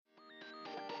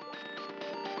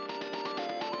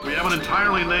We haven't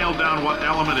entirely nailed down what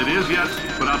element it is yet,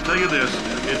 but I'll tell you this,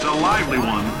 it's a lively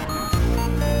one.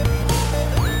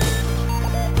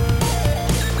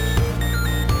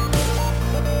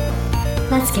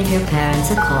 Let's give your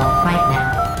parents a call right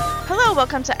now. Hello,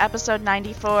 welcome to episode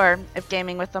 94 of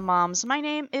Gaming with the Moms. My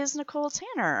name is Nicole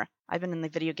Tanner. I've been in the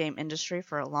video game industry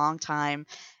for a long time,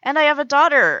 and I have a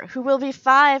daughter who will be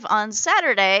 5 on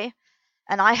Saturday,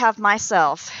 and I have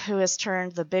myself, who has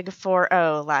turned the big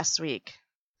 4-0 last week.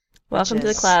 Welcome to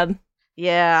the club.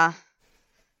 Yeah.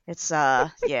 It's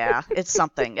it's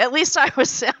something. At least I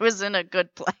was in a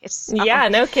good place. Yeah,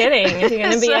 no kidding. If you're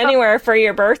going to be anywhere for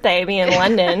your birthday, be in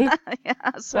London. Yeah,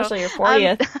 especially your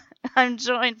 40th. I'm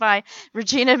joined by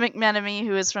Regina McMenemy,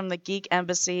 who is from the Geek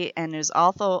Embassy and who's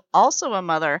also a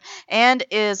mother and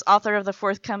is author of the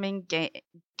forthcoming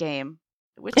game.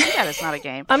 Which, yeah, it's not a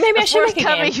game. Maybe I should make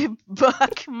a game.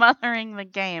 Book, Mothering the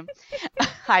Game.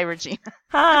 Hi, Regina.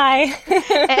 Hi.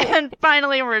 And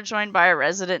finally, we're joined by our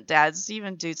resident dad,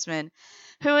 Stephen Dutzman,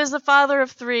 who is the father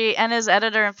of 3 and is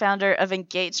editor and founder of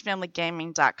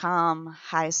EngageFamilyGaming.com.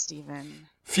 Hi, Stephen.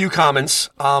 Few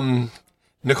comments.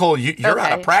 Nicole, you're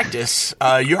out of practice.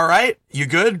 You all right? You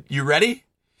good? You ready?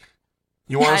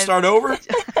 You want to start over?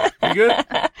 You good?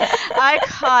 I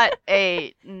caught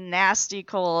a nasty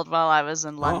cold while I was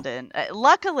in London.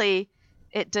 Luckily,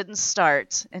 it didn't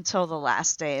start until the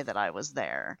last day that I was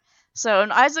there. So,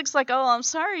 and Isaac's like, "Oh, I'm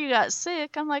sorry you got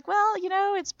sick." I'm like, "Well,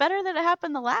 it's better that it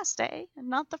happened the last day and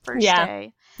not the first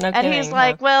day." No and kidding, he's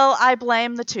like, "Well, I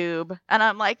blame the tube." And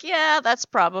I'm like, "Yeah, that's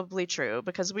probably true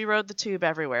because we rode the tube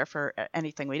everywhere for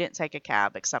anything. We didn't take a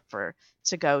cab except for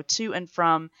to go to and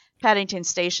from Paddington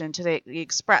Station to the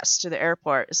express to the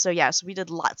airport. So yes, we did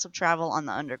lots of travel on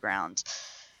the underground,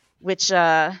 which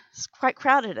is quite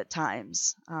crowded at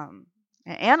times.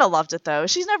 Anna loved it though.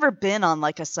 She's never been on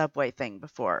like a subway thing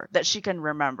before that she can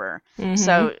remember. Mm-hmm.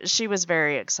 So she was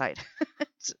very excited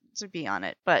to be on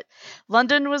it. But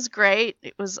London was great.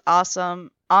 It was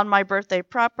awesome. On my birthday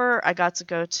proper, I got to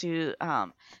go to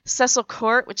Cecil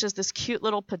Court, which is this cute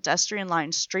little pedestrian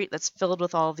lined street that's filled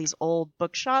with all of these old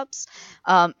bookshops.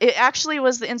 It actually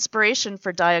was the inspiration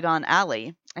for Diagon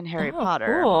Alley and Harry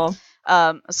Potter. Cool.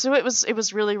 So it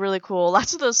was really, really cool.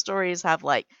 Lots of those stories have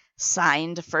like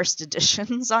signed first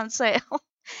editions on sale.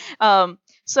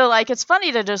 So like it's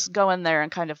funny to just go in there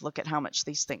and kind of look at how much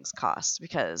these things cost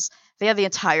because they have the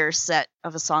entire set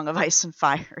of A Song of Ice and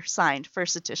Fire signed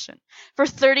first edition for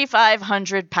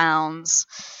 £3,500.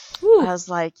 I was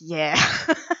like, yeah,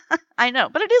 I know,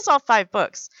 but it is all 5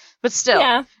 books, but still.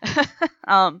 Yeah.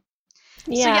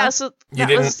 So you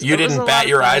didn't bat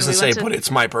your eyes and say, "But it's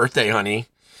my birthday, honey."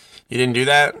 You didn't do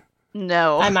that?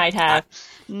 No. I might have.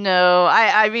 No,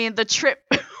 I mean, the trip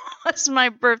was my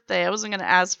birthday. I wasn't going to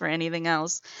ask for anything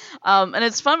else. And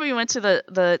it's fun. We went to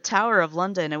the Tower of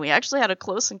London, and we actually had a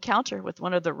close encounter with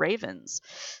one of the ravens,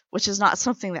 which is not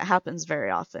something that happens very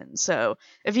often. So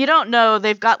if you don't know,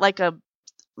 they've got like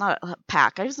not a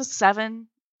pack. I guess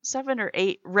 7 or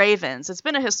 8 ravens. It's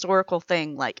been a historical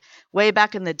thing. Like way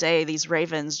back in the day, these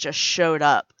ravens just showed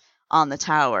up on the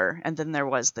tower, and then there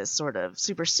was this sort of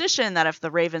superstition that if the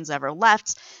ravens ever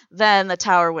left, then the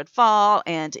tower would fall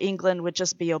and England would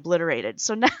just be obliterated.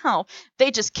 So now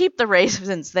they just keep the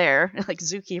ravens there, like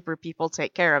zookeeper people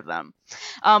take care of them,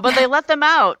 but they let them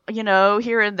out,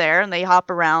 here and there, and they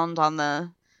hop around on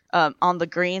the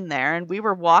green there. And we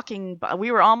were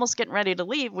almost getting ready to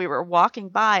leave. We were walking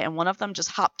by, and one of them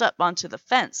just hopped up onto the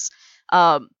fence,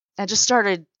 and just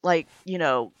started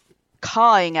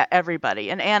cawing at everybody,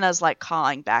 and Anna's like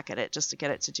cawing back at it just to get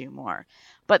it to do more.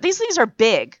 But these things are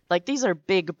big. Like these are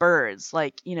big birds.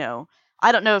 Like,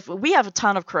 I don't know if we have a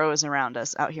ton of crows around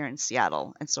us out here in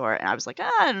Seattle and so on. And I was like,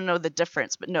 I don't know the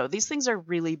difference, but no, these things are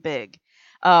really big.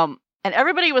 And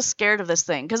everybody was scared of this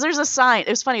thing because there's a sign. It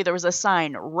was funny. There was a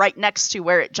sign right next to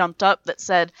where it jumped up that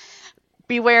said,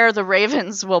 "Beware, the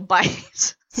ravens will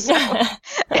bite." So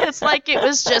it's like it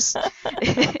was just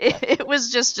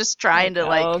trying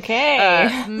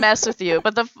to mess with you.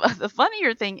 But the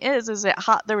funnier thing is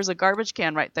there was a garbage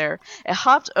can right there. It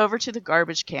hopped over to the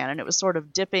garbage can, and it was sort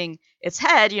of dipping its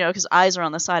head, because eyes are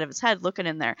on the side of its head looking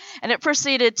in there. And it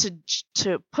proceeded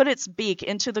to put its beak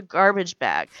into the garbage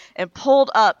bag and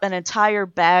pulled up an entire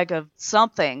bag of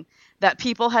something that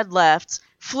people had left,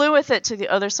 flew with it to the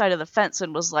other side of the fence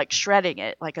and was like shredding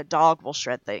it like a dog will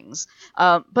shred things.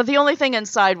 But the only thing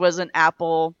inside was an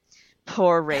apple.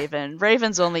 Poor Raven.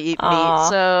 Ravens only eat meat.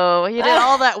 So he did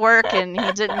all that work and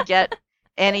he didn't get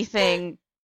anything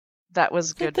that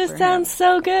was good for him. This sounds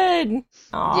so good.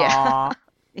 Aww.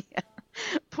 Yeah.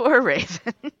 Poor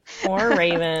Raven. Poor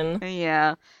Raven.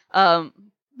 Yeah.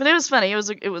 But it was funny.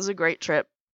 It was a great trip.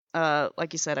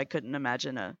 like you said, I couldn't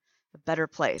imagine a better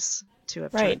place to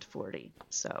have Right. turned 40.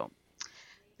 So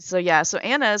yeah, so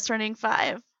Anna is turning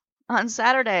 5 on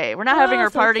Saturday. We're not having her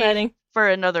so party exciting. for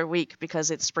another week because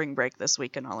it's spring break this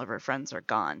week and all of her friends are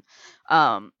gone.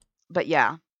 But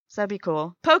yeah, so that'd be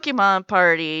cool. Pokemon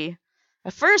party.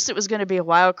 At first, it was going to be a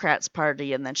Wildcrats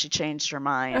party, and then she changed her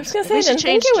mind. I was going to At say, I least she didn't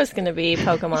think changed- it was going to be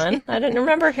Pokemon. I didn't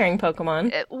remember hearing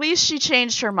Pokemon. At least she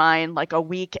changed her mind like a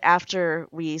week after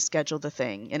we scheduled the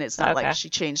thing, and it's not Okay. like she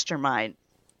changed her mind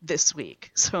this week.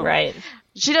 So Right.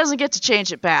 she doesn't get to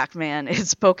change it back, man.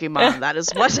 It's Pokemon. That is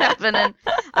what's happening.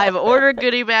 I've ordered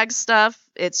goodie bag stuff.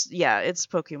 It's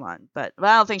Pokemon, but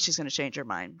I don't think she's going to change her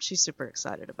mind. She's super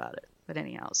excited about it. But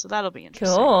anyhow, so that'll be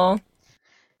interesting. Cool.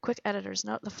 Quick editor's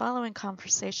note, the following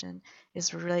conversation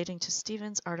is relating to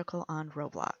Steven's article on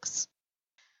Roblox.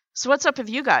 So what's up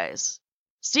with you guys?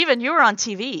 Steven, you were on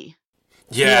TV.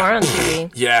 Yeah. You are on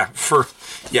TV.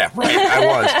 Right, I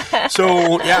was.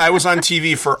 So, yeah, I was on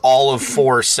TV for all of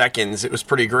 4 seconds. It was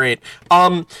pretty great.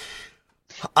 Wasn't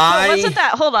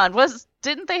that, hold on,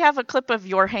 didn't they have a clip of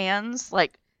your hands,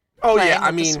 like, Oh, playing yeah, I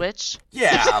with the mean, Switch?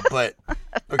 yeah, but,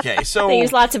 okay, so. They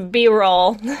use lots of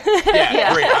B-roll.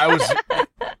 Yeah, great. I was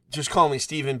just call me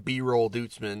Steven B-roll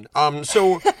Dutzman.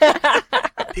 So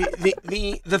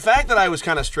the fact that I was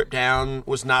kind of stripped down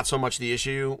was not so much the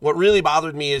issue. What really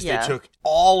bothered me is they took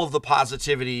all of the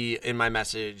positivity in my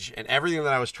message and everything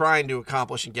that I was trying to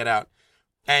accomplish and get out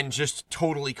and just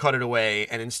totally cut it away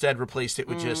and instead replaced it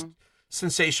with just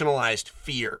sensationalized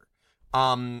fear.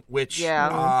 Which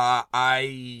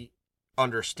I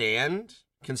understand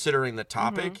considering the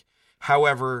topic.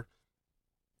 However,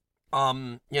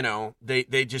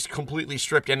 they just completely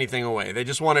stripped anything away. They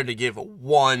just wanted to give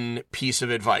one piece of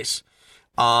advice,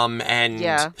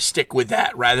 and stick with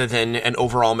that rather than an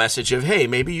overall message of, hey,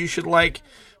 maybe you should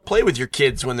play with your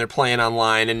kids when they're playing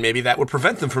online and maybe that would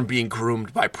prevent them from being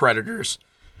groomed by predators.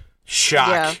 Shock.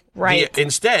 Yeah, right.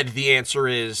 Instead, the answer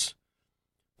is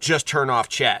just turn off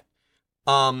chat.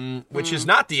 Which is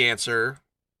not the answer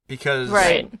because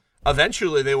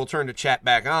eventually they will turn the chat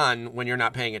back on when you're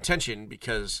not paying attention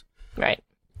because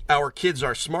our kids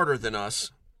are smarter than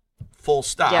us, full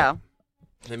stop. Yeah.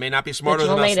 They may not be smarter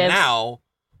Digital than us natives. now,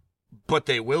 but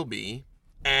they will be.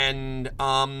 And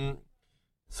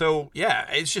so yeah,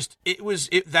 it's just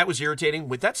that was irritating.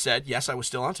 With that said, yes, I was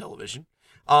still on television.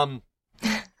 And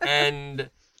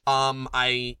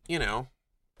I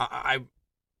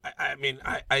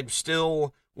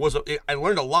still was. I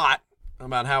learned a lot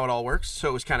about how it all works, so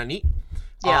it was kind of neat.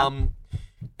 Yeah.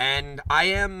 And I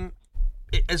am,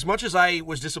 as much as I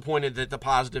was disappointed that the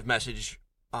positive message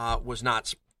was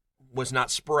not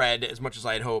spread as much as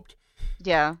I had hoped.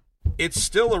 Yeah. It's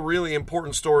still a really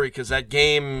important story because that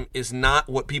game is not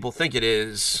what people think it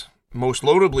is. Most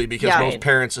notably because most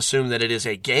parents assume that it is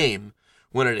a game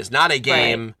when it is not a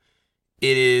game. Right.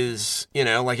 It is,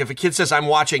 like if a kid says, I'm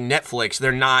watching Netflix,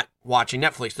 they're not watching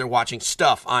Netflix. They're watching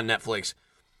stuff on Netflix.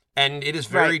 And it is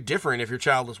very different if your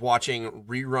child is watching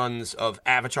reruns of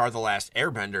Avatar: The Last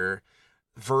Airbender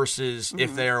versus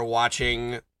if they are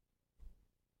watching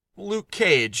Luke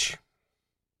Cage.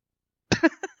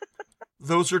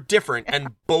 Those are different,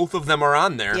 and both of them are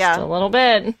on there. Yeah. Just a little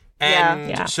bit. And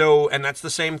Yeah. so, and that's the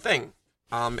same thing.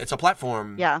 It's a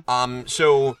platform. Yeah.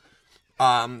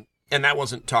 And that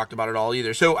wasn't talked about at all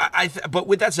either. So but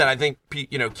with that said, I think,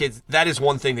 kids, that is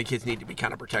one thing that kids need to be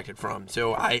kind of protected from.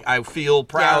 So I feel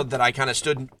proud that I kind of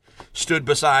stood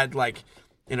beside,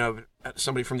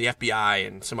 somebody from the FBI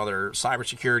and some other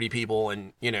cybersecurity people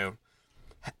and,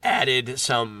 added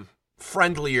some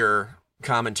friendlier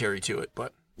commentary to it.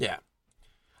 But yeah,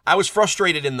 I was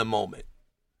frustrated in the moment.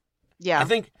 Yeah. I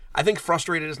think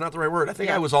frustrated is not the right word. I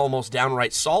think I was almost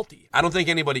downright salty. I don't think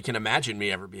anybody can imagine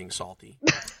me ever being salty.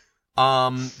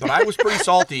 But I was pretty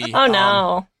salty. Oh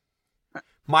no.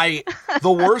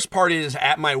 The worst part is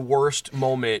at my worst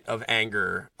moment of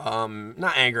anger.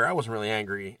 Not anger. I wasn't really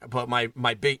angry, but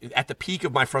at the peak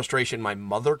of my frustration, my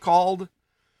mother called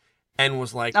and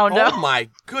was like, "Oh no. My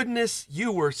goodness,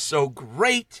 you were so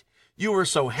great. You were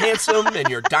so handsome, and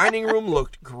your dining room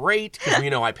looked great because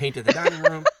I painted the dining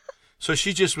room." So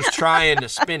she just was trying to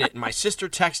spin it, and my sister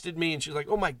texted me, and she's like,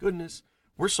 "Oh my goodness,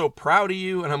 we're so proud of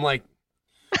you," and I'm like.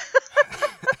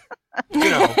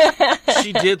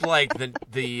 She did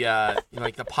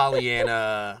the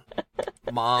Pollyanna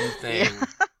mom thing.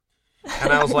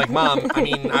 And I was like, Mom,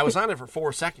 I was on it for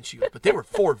 4 seconds. She goes, but they were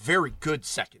 4 very good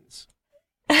seconds.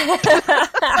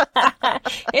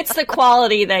 It's the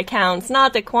quality that counts,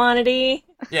 not the quantity.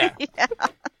 Yeah.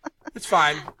 It's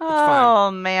fine.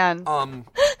 Oh man.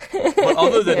 But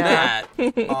other than that,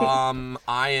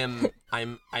 I am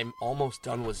I'm almost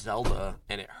done with Zelda,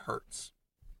 and it hurts.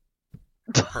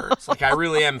 It hurts. Like, I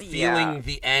really am feeling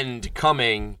the end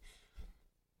coming,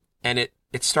 and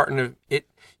it's starting to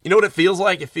You know what it feels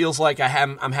like? It feels like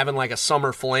I'm having like a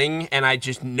summer fling, and I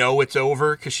just know it's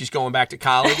over because she's going back to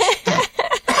college.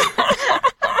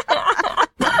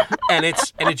 and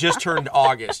it just turned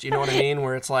August. You know what I mean?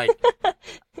 Where it's like,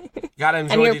 gotta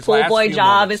enjoy and your these pool last boy few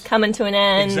job moments. is coming to an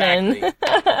end. Exactly.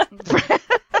 And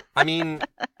I mean,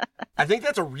 I think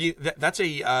that's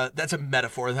a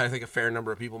metaphor that I think a fair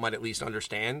number of people might at least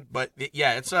understand. But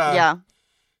yeah,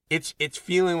 it's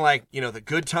feeling like, you know, the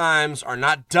good times are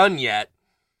not done yet.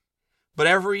 But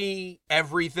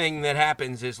everything that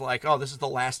happens is like, oh, this is the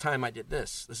last time I did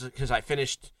this. This is because I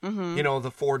finished, you know, the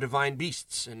 4 divine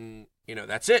beasts, and you know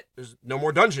that's it. There's no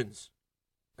more dungeons.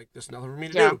 Like, there's nothing for me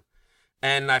to do.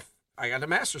 And I got a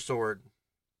master sword,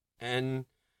 and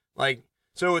like,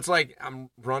 so it's like I'm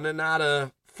running out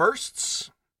of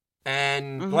firsts,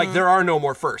 and like there are no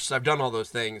more firsts. I've done all those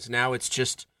things. Now it's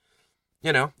just,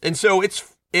 you know, and so it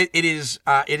is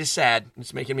sad.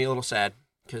 It's making me a little sad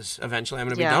because eventually I'm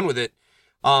going to be done with it.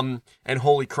 And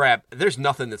holy crap, there's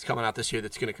nothing that's coming out this year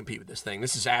that's going to compete with this thing.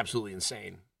 This is absolutely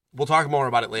insane. We'll talk more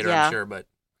about it later, I'm sure, but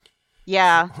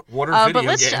what are video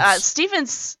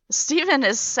games? Steven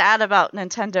is sad about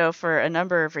Nintendo for a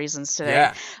number of reasons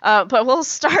today. But we'll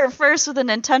start first with the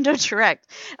Nintendo Direct.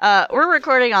 We're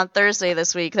recording on Thursday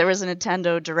this week. There was a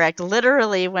Nintendo Direct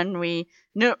literally when we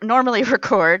normally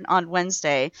record on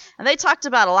Wednesday, and they talked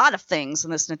about a lot of things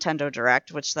in this Nintendo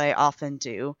Direct, which they often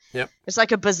do. Yep. It's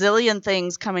like a bazillion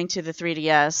things coming to the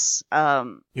 3DS.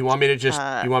 You want me to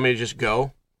just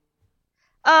go?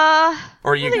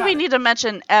 Or you I think we need to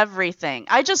mention everything.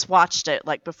 I just watched it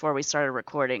like before we started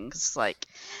recording, because like,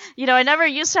 you know, I never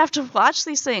used to have to watch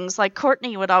these things. Like,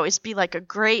 Courtney would always be like a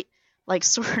great like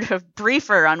sort of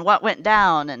briefer on what went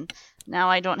down, and now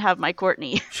I don't have my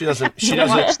Courtney. She doesn't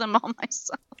watch them all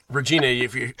myself. Regina,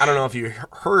 I don't know if you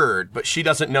heard, but she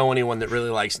doesn't know anyone that really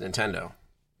likes Nintendo.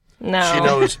 No. She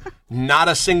knows not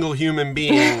a single human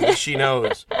being that she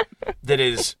knows that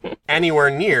is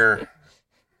anywhere near.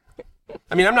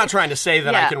 I mean, I'm not trying to say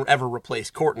that I can ever replace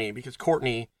Courtney, because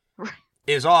Courtney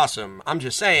is awesome. I'm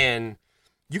just saying,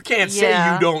 you can't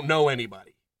say you don't know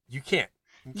anybody. You can't.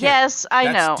 Yes,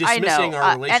 I know. Dismissing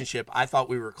our relationship. I thought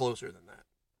we were closer than that.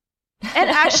 And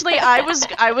actually, I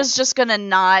was just gonna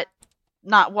not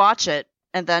watch it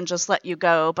and then just let you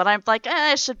go. But I'm like,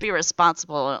 I should be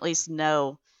responsible and at least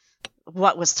know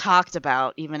what was talked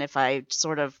about, even if I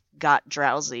sort of got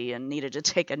drowsy and needed to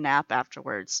take a nap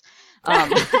afterwards.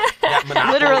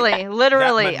 Literally,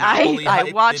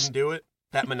 I watched. Didn't do it.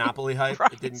 That Monopoly hype,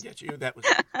 It didn't get you. That was,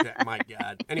 my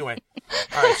God. Anyway,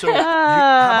 all right. So how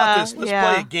about this? Let's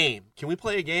play a game. Can we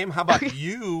play a game? How about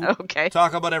you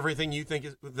talk about everything you think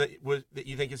that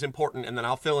you think is important, and then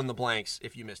I'll fill in the blanks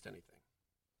if you missed anything.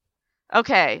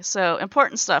 Okay, so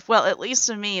important stuff. Well, at least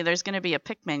to me, there's going to be a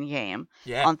Pikmin game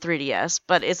on 3DS,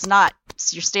 but it's not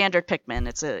your standard Pikmin.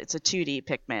 It's a 2D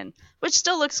Pikmin, which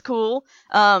still looks cool.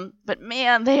 But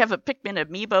man, they have a Pikmin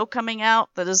amiibo coming out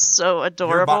that is so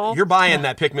adorable. You're buying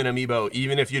that Pikmin amiibo,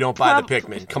 even if you don't buy the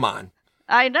Pikmin. Come on.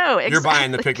 I know, exactly. You're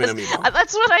buying the Pikmin amiibo.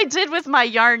 That's what I did with my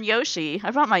Yarn Yoshi.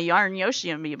 I bought my Yarn Yoshi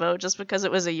amiibo just because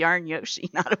it was a Yarn Yoshi,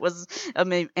 not it was an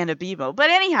amiibo. But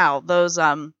anyhow, those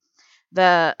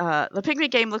the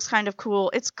Pikmin game looks kind of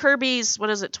cool. It's Kirby's, what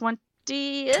is it,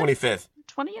 25th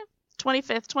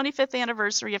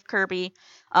anniversary of Kirby.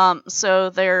 So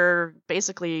they're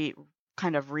basically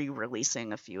kind of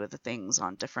re-releasing a few of the things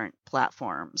on different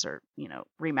platforms, or, you know,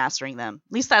 remastering them.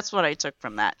 At least that's what I took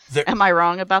from that. Am I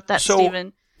wrong about that,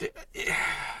 Steven?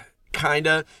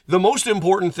 Kinda. The most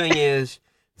important thing is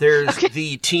there's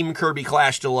the Team Kirby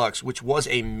Clash Deluxe, which was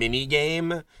a mini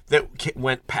game that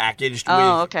went packaged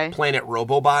with Planet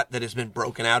Robobot that has been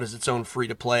broken out as its own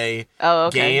free-to-play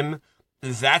game.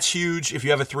 That's huge. If you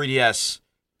have a 3DS,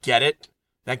 get it.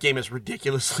 That game is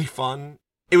ridiculously fun.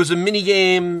 It was a mini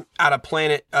game out of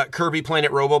Kirby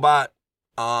Planet Robobot,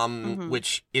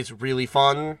 which is really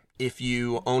fun. If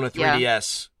you own a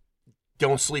 3DS,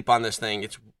 don't sleep on this thing.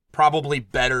 It's probably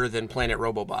better than Planet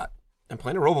Robobot. And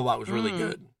Planet Robobot was really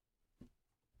good.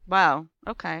 Wow.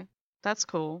 Okay. That's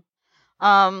cool.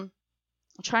 I'm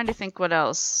trying to think what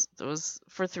else there was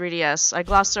for 3DS. I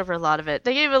glossed over a lot of it.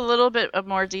 They gave a little bit of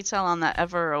more detail on that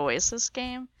Ever Oasis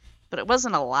game, but it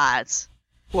wasn't a lot.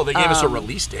 Well, they gave us a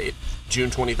release date, June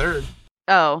 23rd.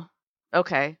 Oh,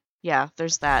 okay. Yeah,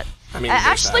 there's that. I mean,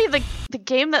 actually, the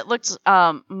game that looked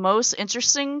most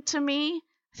interesting to me,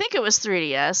 I think it was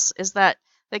 3DS, is that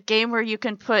the game where you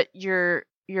can put your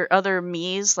other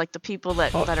Miis, like the people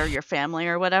that are your family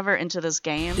or whatever, into this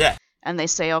game. Yeah. and they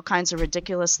say all kinds of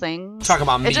ridiculous things. Talk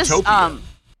about It just, Miitopia.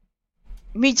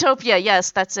 Miitopia,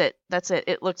 yes, that's it.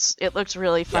 It looks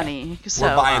really funny. So,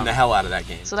 We're buying the hell out of that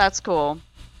game. So that's cool.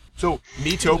 So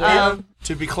Miitopia,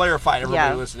 to be clarified,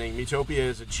 everybody yeah. listening, Miitopia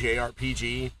is a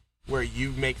JRPG where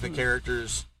you make the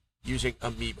characters using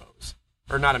amiibos.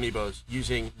 Or not amiibos,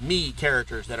 using Mii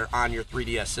characters that are on your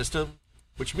 3DS system.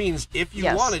 Which means if you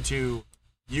wanted to,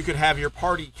 you could have your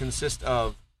party consist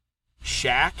of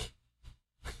Shaq,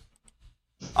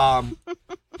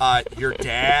 your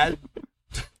dad,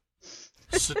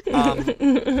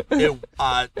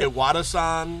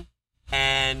 Iwata-san,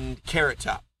 and Carrot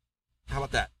Top. How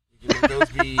about that? You can make those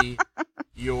be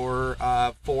your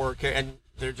 4 and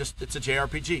it's a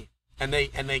JRPG. And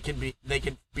they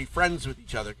can be friends with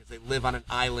each other because they live on an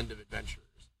island of adventurers.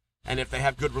 And if they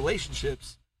have good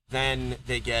relationships, then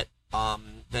they get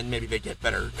maybe they get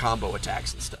better combo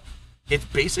attacks and stuff. It's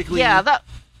basically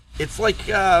it's like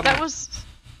that was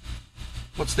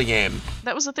what's the game?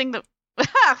 That was the thing that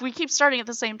we keep starting at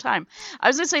the same time. I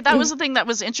was gonna say that was the thing that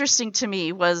was interesting to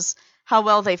me was how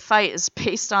well they fight is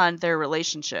based on their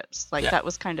relationships. Like that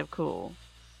was kind of cool.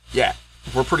 Yeah,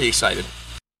 we're pretty excited.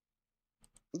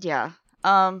 Yeah.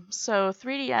 So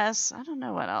 3DS, I don't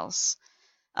know what else.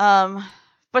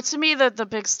 But to me, the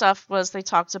big stuff was they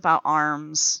talked about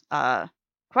ARMS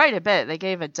quite a bit. They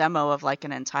gave a demo of like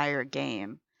an entire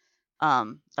game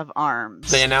of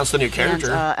ARMS. They announced the new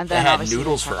character. And then they had obviously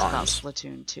noodles they for talked ARMS. about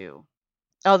Splatoon 2.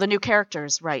 Oh, the new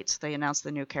characters, right. They announced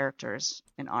the new characters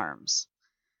in ARMS.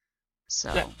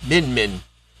 So Yeah. Min.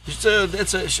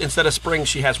 Instead of spring,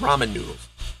 she has ramen noodles.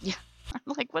 Yeah. I'm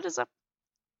like, what is up?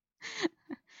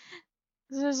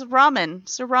 This is ramen.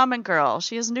 It's a ramen girl.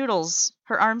 She has noodles.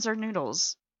 Her arms are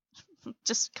noodles.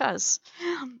 Just 'cause.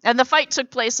 And the fight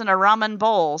took place in a ramen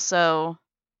bowl, so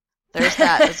there's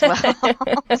that as well.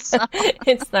 So,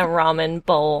 It's the ramen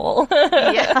bowl.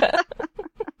 yeah.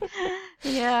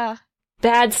 Yeah.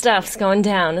 Bad stuff's going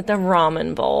down at the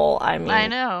ramen bowl. I mean, I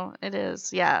know. It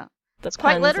is. Yeah. It's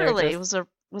Quite literally. It was a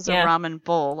ramen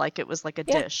bowl, like it was like a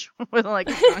dish with like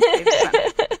a concave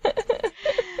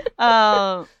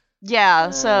center. Yeah,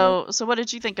 so what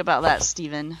did you think about that,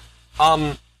 Steven?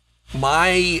 So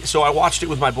I watched it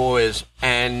with my boys,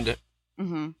 and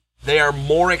they are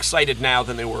more excited now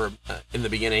than they were in the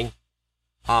beginning.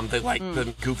 They like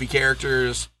the goofy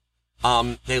characters.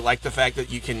 They like the fact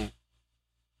that you can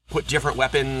put different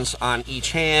weapons on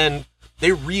each hand.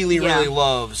 They really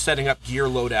love setting up gear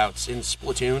loadouts in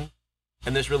Splatoon,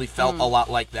 and this really felt a lot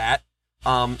like that.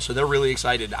 So they're really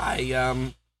excited.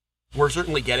 We're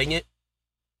certainly getting it.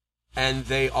 And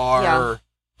they are,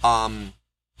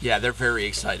 they're very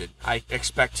excited. I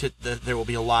expect that there will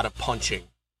be a lot of punching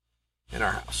in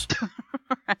our house.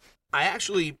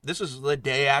 This is the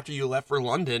day after you left for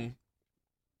London.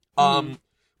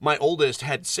 My oldest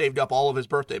had saved up all of his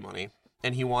birthday money,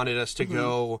 and he wanted us to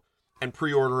go and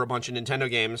pre-order a bunch of Nintendo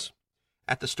games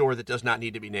at the store that does not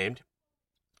need to be named.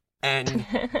 And,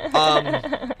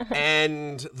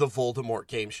 and the Voldemort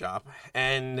game shop.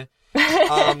 And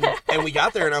we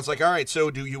got there, and I was like, all right,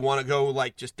 so do you want to go,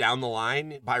 like, just down the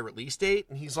line by release date?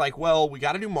 And he's like, well, we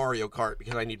got to do Mario Kart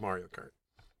because I need Mario Kart.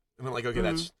 And I'm like,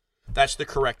 okay, that's the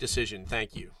correct decision.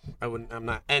 Thank you. I'm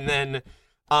not. And then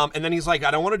he's like,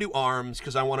 I don't want to do ARMS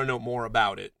because I want to know more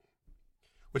about it.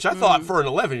 Which I thought for an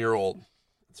 11-year-old,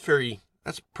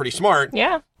 that's pretty smart.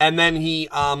 Yeah. And then he,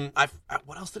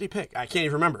 what else did he pick? I can't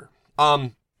even remember.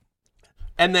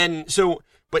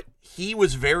 But he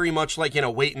was very much like in a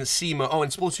wait and see mode. Oh,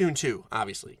 and Splatoon 2,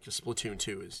 obviously, because Splatoon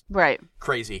 2 is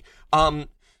crazy.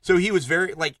 So he was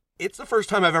very, like, it's the first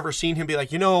time I've ever seen him be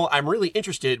like, I'm really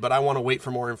interested, but I want to wait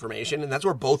for more information. And that's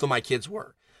where both of my kids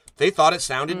were. They thought it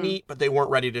sounded neat, but they weren't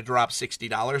ready to drop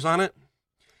 $60 on it,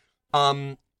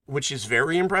 which is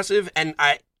very impressive. And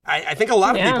I think a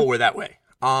lot of people were that way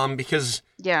because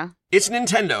it's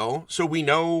Nintendo, so we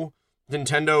know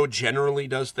Nintendo generally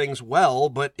does things well,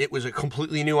 but it was a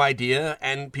completely new idea,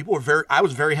 and people were I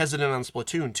was very hesitant on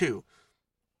Splatoon, too.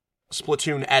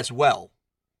 Splatoon as well.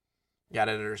 Got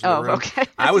editors in the room. Okay.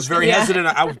 I was very hesitant.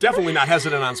 I was definitely not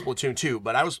hesitant on Splatoon 2,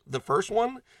 but the first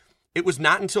one, it was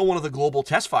not until one of the global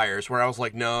test fires where I was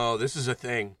like, no, this is a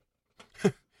thing.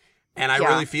 And I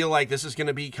really feel like this is going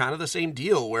to be kind of the same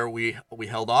deal where we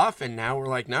held off, and now we're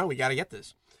like, no, we got to get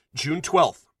this. June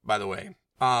 12th, by the way.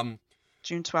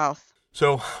 June 12th.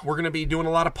 So we're going to be doing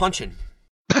a lot of punching.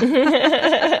 All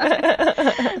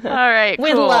right,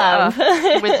 with cool. love.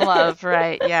 With love,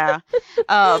 right? Yeah.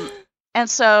 And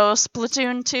so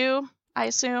Splatoon 2, I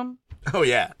assume. Oh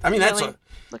yeah, I mean really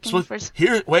looking for.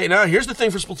 Here's the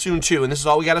thing for Splatoon 2, and this is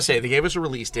all we got to say. They gave us a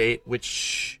release date,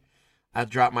 which I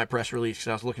dropped my press release because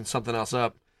I was looking something else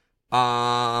up.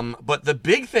 But the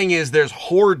big thing is there's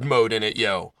Horde mode in it,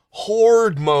 yo.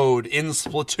 Horde mode in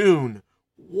Splatoon.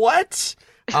 What?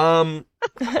 July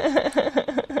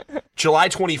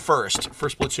 21st for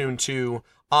Splatoon 2.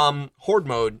 Horde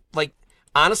mode, like,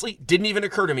 honestly, didn't even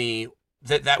occur to me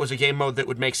that that was a game mode that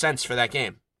would make sense for that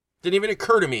game. Didn't even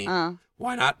occur to me.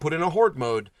 Why not put in a Horde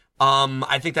mode?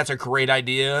 I think that's a great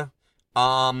idea.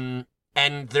 And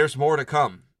there's more to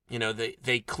come. You know,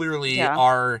 they clearly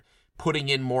are putting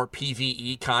in more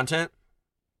PvE content.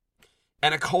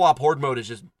 And a co-op Horde mode is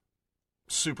just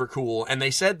super cool. And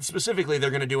they said specifically they're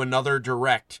going to do another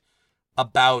direct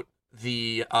about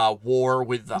the war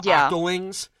with the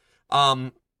Octolings.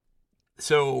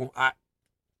 So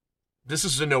this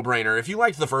is a no-brainer. If you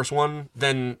liked the first one,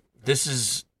 then this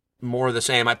is more of the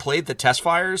same. I played the test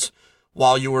fires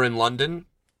while you were in London.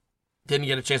 Didn't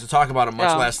get a chance to talk about them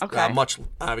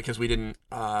because we didn't.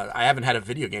 I haven't had a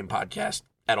video game podcast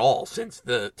at all since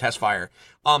the test fire.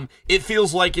 It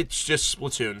feels like it's just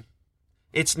Splatoon.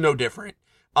 It's no different,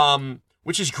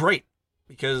 which is great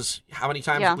because how many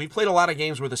times we've played a lot of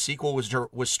games where the sequel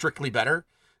was strictly better,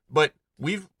 but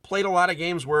we've played a lot of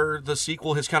games where the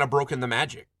sequel has kind of broken the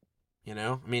magic. You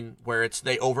know, I mean, where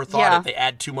they overthought it, they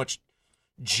add too much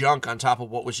junk on top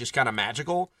of what was just kind of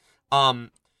magical. No,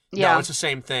 it's the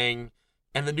same thing.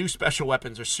 And the new special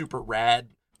weapons are super rad.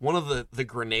 One of the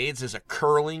grenades is a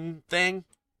curling thing,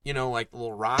 you know, like the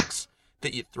little rocks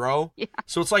that you throw. Yeah.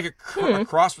 So it's like a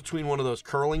cross between one of those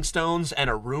curling stones and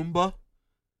a Roomba.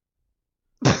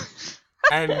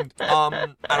 And I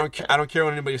don't care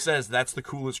what anybody says. That's the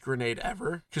coolest grenade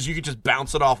ever because you could just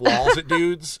bounce it off walls at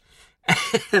dudes,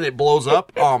 and it blows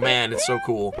up. Oh man, it's so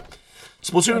cool.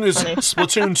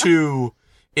 Splatoon 2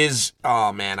 is,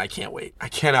 oh man, I can't wait. I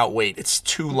cannot wait. It's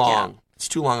too long. It's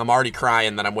too long. I'm already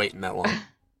crying that I'm waiting that long.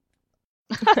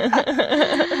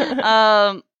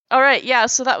 All right,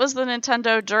 so that was the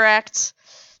Nintendo Direct.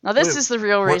 Now this is the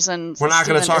real reason. We're not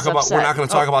going to talk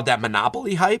about that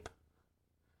Monopoly hype.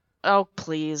 Oh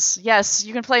please, yes,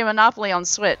 you can play Monopoly on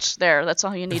Switch. There, that's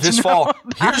all you need this to know fall.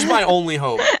 About. Here's my only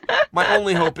hope. My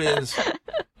only hope is,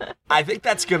 I think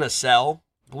that's going to sell.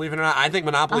 Believe it or not, I think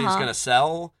Monopoly is going to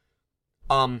sell.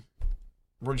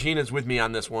 Regina's with me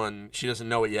on this one. She doesn't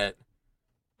know it yet.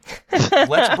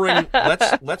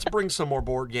 Let's bring some more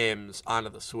board games onto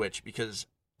the Switch because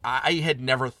I had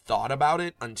never thought about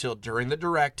it until during the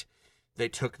Direct. They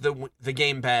took the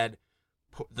gamepad,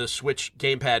 the Switch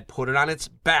gamepad, put it on its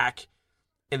back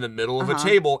in the middle of a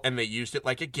table, and they used it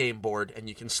like a game board, and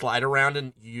you can slide around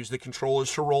and use the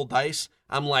controllers to roll dice.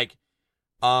 I'm like,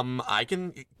 I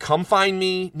can come find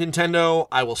me, Nintendo.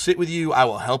 I will sit with you. I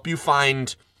will help you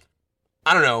find,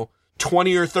 I don't know,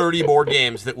 20 or 30 board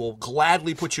games that will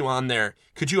gladly put you on there.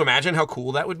 Could you imagine how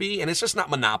cool that would be? And it's just not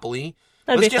Monopoly.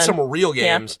 Let's get some real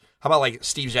games. Yeah. How about like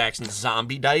Steve Jackson's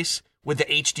Zombie Dice with the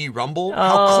HD Rumble?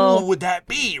 How cool would that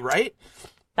be, right?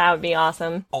 That would be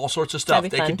awesome. All sorts of stuff.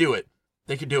 They could do it.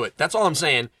 They could do it. That's all I'm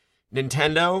saying.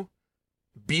 Nintendo,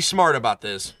 be smart about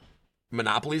this.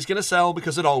 Monopoly's going to sell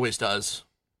because it always does.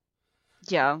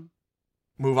 Yeah.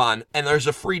 Move on. And there's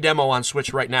a free demo on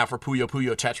Switch right now for Puyo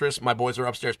Puyo Tetris. My boys are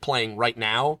upstairs playing right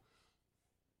now.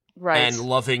 Right. And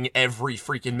loving every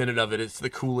freaking minute of it. It's the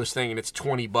coolest thing, and it's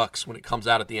 $20 when it comes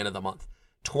out at the end of the month.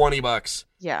 $20.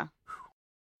 Yeah.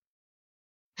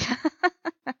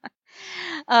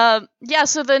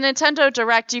 So the Nintendo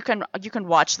Direct, you can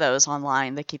watch those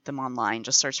online. They keep them online.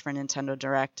 Just search for Nintendo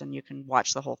Direct, and you can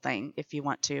watch the whole thing if you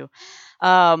want to.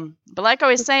 But like I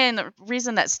was saying, the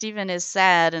reason that Steven is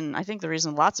sad, and I think the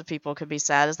reason lots of people could be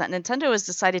sad, is that Nintendo has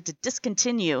decided to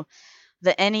discontinue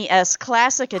the NES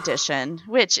Classic Edition,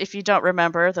 which, if you don't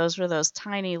remember, those were those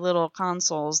tiny little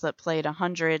consoles that played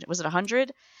 100. Was it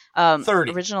 100?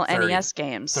 30. Original 30. NES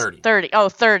games. 30. 30. Oh,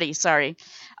 30. Sorry.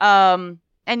 And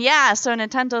so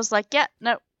Nintendo's like,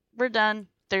 no, we're done.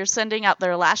 They're sending out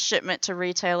their last shipment to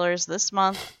retailers this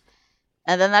month,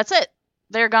 and then that's it.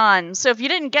 They're gone. So if you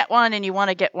didn't get one and you want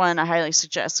to get one, I highly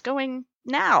suggest going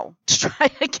now to try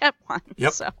to get one.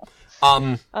 Yep. So.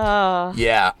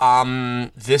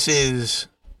 This is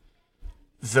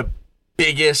the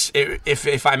biggest,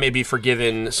 if I may be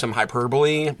forgiven some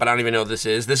hyperbole, but I don't even know what this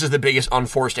is. This is the biggest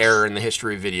unforced error in the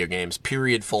history of video games,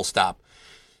 period, full stop.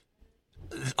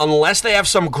 Unless they have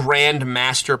some grand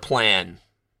master plan,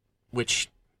 which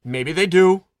maybe they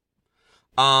do,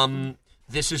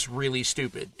 this is really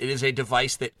stupid. It is a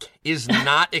device that is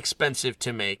not expensive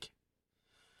to make,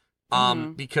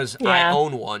 because I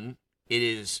own one.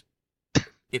 It's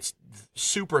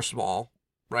super small,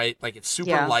 right? Like, it's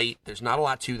super light. There's not a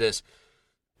lot to this.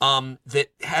 That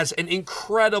has an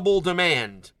incredible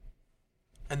demand.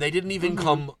 And they didn't even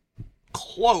come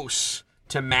close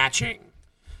to matching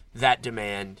that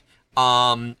demand.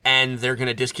 And they're going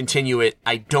to discontinue it.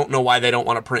 I don't know why they don't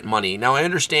want to print money. Now, I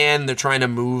understand they're trying to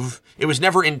move. It was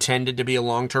never intended to be a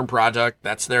long-term project.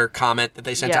 That's their comment that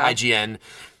they sent to IGN.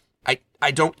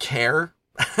 I don't care.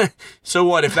 So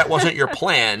what if that wasn't your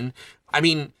plan? I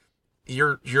mean,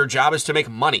 your job is to make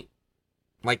money.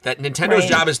 Like that, Nintendo's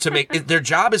job is to make. Their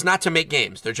job is not to make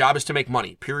games. Their job is to make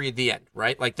money. Period. The end.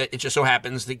 Right? Like that. It just so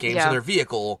happens the games are their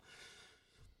vehicle.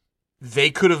 They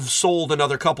could have sold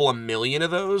another couple of million of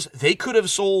those. They could have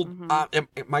sold.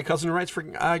 My cousin who writes for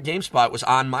GameSpot was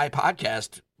on my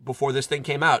podcast before this thing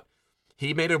came out.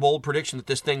 He made a bold prediction that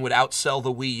this thing would outsell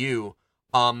the Wii U.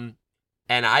 And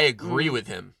I agree with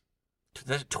him.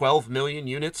 12 million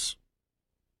units.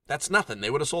 That's nothing. They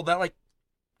would have sold that like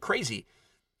crazy.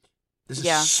 This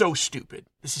is so stupid.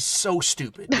 This is so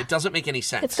stupid. It doesn't make any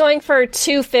sense. It's going for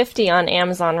 $250 on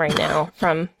Amazon right now.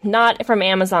 Not from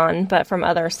Amazon, but from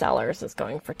other sellers. It's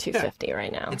going for $250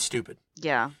 right now. It's stupid.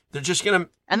 Yeah. They're just gonna.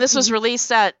 And this was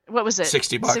released at what was it?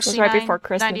 $60. It was right before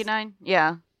Christmas. $99.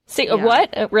 Yeah. See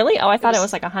what? Really? Oh, I thought it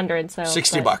was like $100. So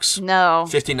 $60. No.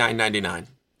 $59.99.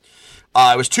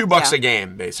 It was $2 a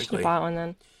game, basically. You bought one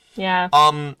then. Yeah.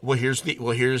 Well, here's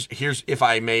if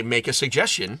I may make a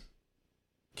suggestion.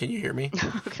 Can you hear me?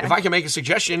 Okay. If I can make a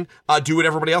suggestion, do what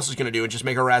everybody else is going to do and just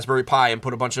make a Raspberry Pi and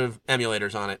put a bunch of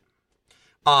emulators on it.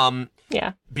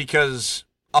 Yeah. Because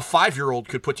a 5-year-old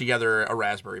could put together a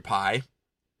Raspberry Pi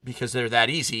because they're that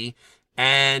easy,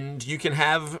 and you can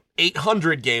have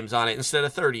 800 games on it instead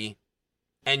of 30,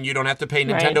 and you don't have to pay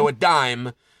Nintendo a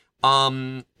dime.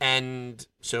 And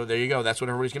so there you go. That's what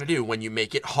everybody's going to do. When you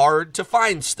make it hard to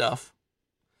find stuff,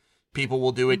 people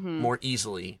will do it more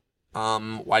easily.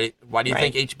 Why do you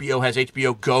think HBO has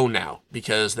HBO Go now?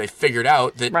 Because they figured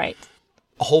out that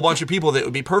a whole bunch of people that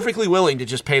would be perfectly willing to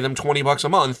just pay them $20 a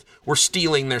month were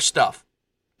stealing their stuff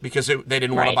because they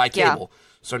didn't want to buy cable. Yeah.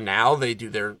 So now they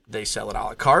sell it a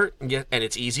la carte and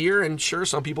it's easier. And sure,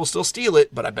 some people still steal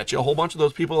it, but I bet you a whole bunch of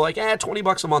those people are like,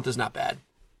 $20 a month is not bad.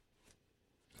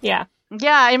 Yeah.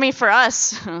 Yeah, I mean, for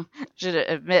us, should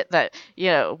admit that,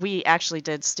 we actually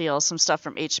did steal some stuff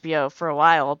from HBO for a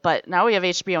while, but now we have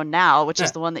HBO Now, which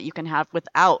is the one that you can have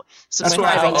without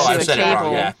subscribing to a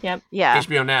cable. Yeah.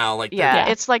 HBO Now,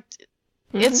 it's like,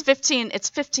 it's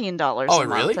 $15 a month,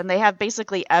 really? and they have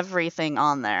basically everything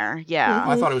on there. Yeah.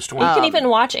 I thought it was $20. You can even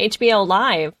watch HBO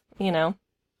Live,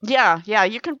 Yeah,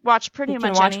 you can watch pretty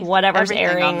much whatever's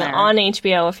airing on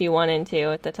HBO if you wanted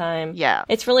to at the time. Yeah.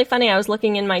 It's really funny. I was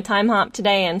looking in my time hop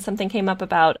today and something came up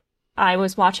about I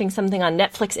was watching something on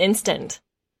Netflix Instant.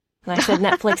 And I said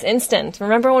Netflix Instant.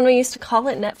 Remember when we used to call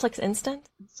it Netflix Instant?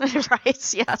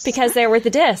 Right, yes. Because there were the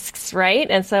discs, right?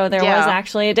 And so there was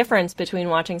actually a difference between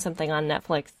watching something on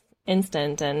Netflix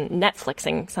Instant and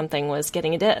Netflixing something was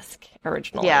getting a disc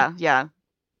originally. Yeah.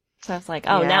 So it's like,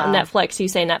 now Netflix, you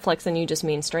say Netflix and you just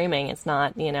mean streaming. It's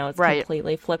not, it's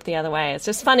completely flipped the other way. It's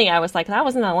just funny. I was like, that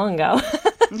wasn't that long ago.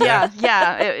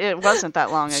 It wasn't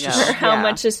that long ago. Sure how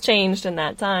much has changed in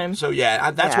that time. So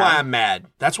that's why I'm mad.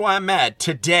 That's why I'm mad.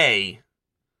 Today,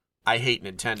 I hate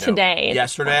Nintendo. Today.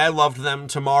 Yesterday, I loved them.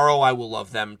 Tomorrow, I will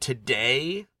love them.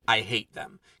 Today, I hate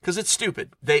them. Because it's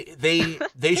stupid. They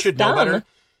should know better.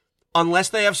 Unless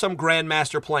they have some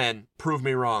grandmaster plan, prove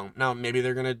me wrong. Now, maybe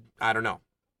they're going to, I don't know.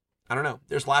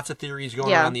 There's lots of theories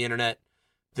going on the internet.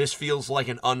 This feels like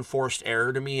an unforced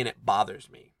error to me, and it bothers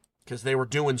me because they were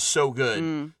doing so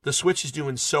good. The Switch is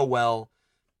doing so well.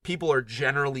 People are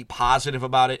generally positive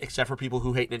about it, except for people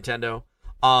who hate Nintendo.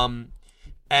 Come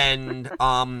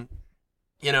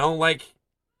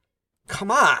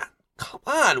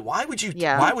on. Why would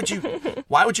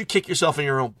you kick yourself in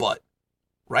your own butt?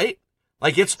 Right?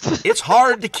 Like it's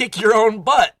hard to kick your own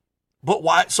butt. But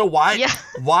why? So why?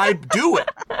 Why do it?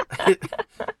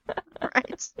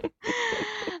 Right.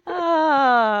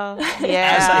 Oh,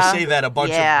 yeah. As I say that, a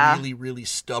bunch of really, really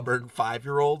stubborn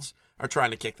 5-year-olds are trying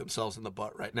to kick themselves in the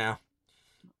butt right now.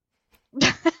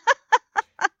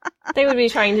 They would be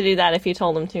trying to do that if you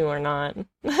told them to or not.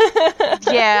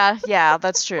 Yeah,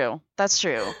 that's true.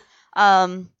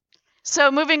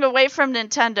 So moving away from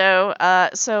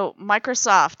Nintendo, so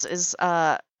Microsoft is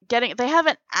they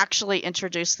haven't actually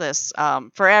introduced this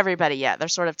for everybody yet. They're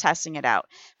sort of testing it out.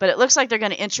 But it looks like they're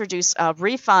going to introduce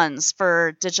refunds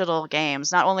for digital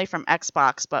games, not only from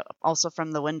Xbox, but also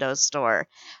from the Windows Store.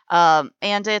 And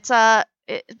it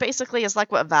basically is like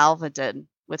what Valve did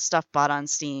with stuff bought on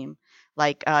Steam.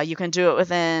 Like you can do it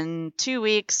within 2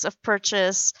 weeks of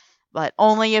purchase, but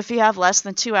only if you have less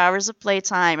than 2 hours of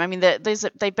playtime. I mean,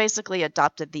 they basically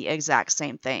adopted the exact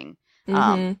same thing.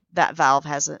 That Valve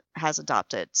has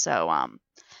adopted. So,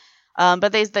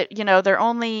 but they're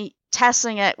only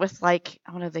testing it with like,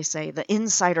 what do they say? The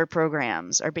insider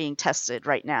programs are being tested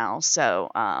right now. So,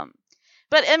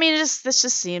 but I mean, this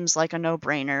just seems like a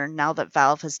no-brainer now that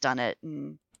Valve has done it,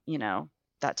 and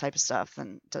that type of stuff,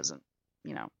 and doesn't,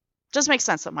 just makes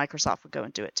sense that Microsoft would go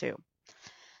and do it too.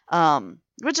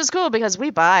 Which is cool because we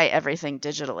buy everything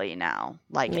digitally now,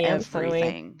 like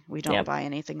everything. We don't buy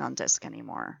anything on disc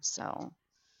anymore. So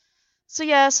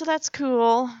yeah, so that's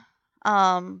cool.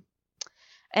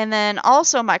 And then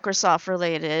also Microsoft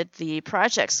related, the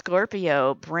Project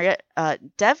Scorpio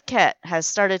dev kit has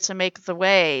started to make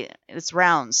its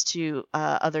rounds to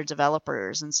other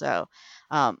developers. And so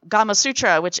Gama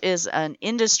Sutra, which is an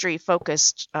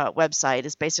industry-focused website,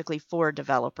 is basically for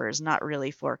developers, not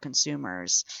really for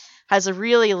consumers, has a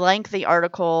really lengthy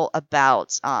article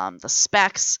about the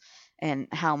specs and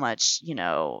how much,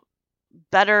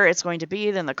 better it's going to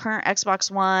be than the current Xbox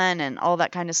One and all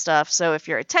that kind of stuff. So if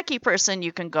you're a techie person,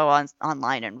 you can go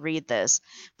online and read this.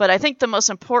 But I think the most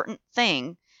important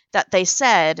thing that they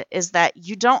said is that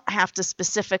you don't have to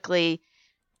specifically,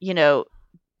 to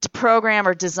program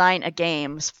or design a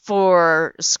game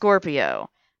for Scorpio.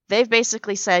 They've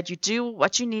basically said you do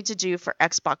what you need to do for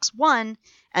Xbox One,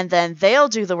 and then they'll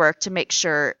do the work to make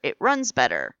sure it runs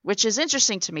better, which is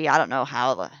interesting to me. I don't know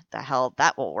how the hell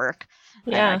that will work.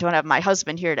 Yeah. I don't have my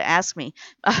husband here to ask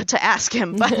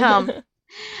him, but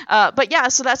yeah,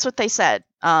 so that's what they said.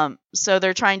 So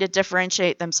they're trying to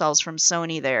differentiate themselves from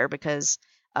Sony there because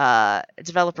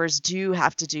developers do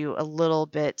have to do a little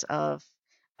bit of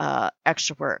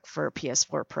extra work for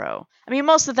PS4 Pro. I mean,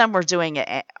 most of them were doing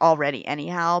it already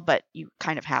anyhow, but you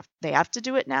kind of they have to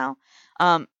do it now.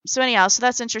 So anyhow, so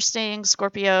that's interesting.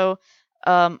 Scorpio,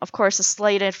 of course, is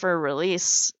slated for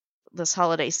release this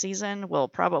holiday season. We'll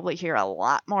probably hear a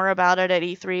lot more about it at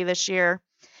E3 this year.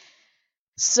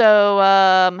 So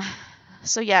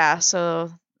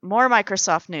more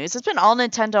Microsoft news. It's been all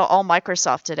Nintendo, all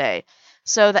Microsoft today.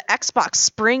 So the Xbox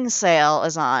Spring Sale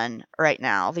is on right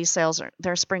now.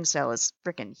 Their Spring Sale is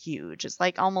freaking huge. It's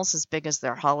like almost as big as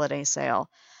their holiday sale.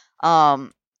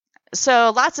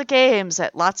 So lots of games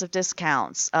at lots of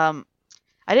discounts.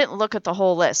 I didn't look at the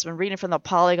whole list. I'm reading from the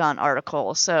Polygon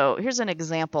article. So here's an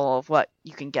example of what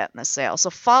you can get in the sale. So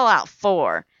Fallout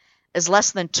 4 is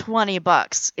less than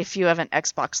 $20 if you have an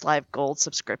Xbox Live Gold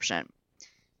subscription,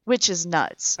 which is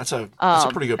nuts. That's a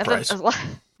pretty good price.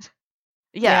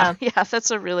 Yeah,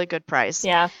 that's a really good price.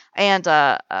 Yeah. And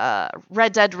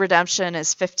Red Dead Redemption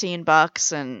is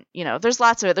 $15, and there's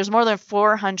lots of it. There's more than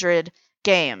 400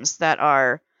 games that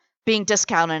are being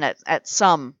discounted at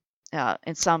some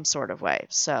in some sort of way.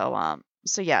 So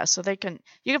you can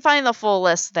find the full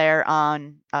list there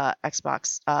on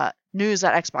Xbox news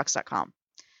at xbox.com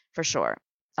for sure.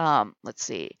 Let's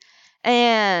see.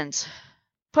 And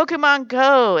Pokemon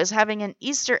Go is having an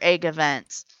Easter egg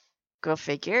event. Go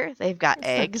figure. They've got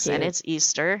eggs and it's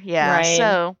Easter. Yeah. Right.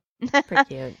 So pretty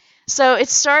cute. So it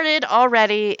started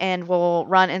already and will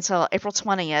run until April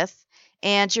 20th.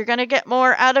 And you're going to get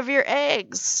more out of your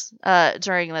eggs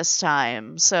during this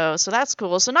time. So that's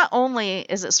cool. So not only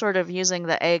is it sort of using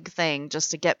the egg thing just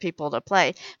to get people to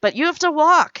play, but you have to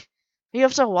walk. You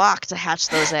have to walk to hatch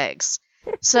those eggs.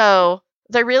 So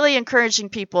they're really encouraging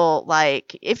people,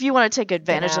 like, if you want to take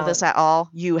advantage of this at all,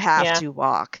 you have to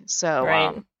walk. So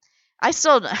right.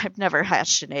 I've never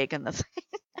hatched an egg in the thing.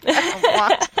 I haven't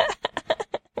walked.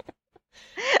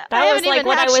 That was like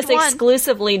what I was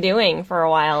exclusively doing for a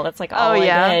while. That's like all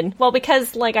I did. Well,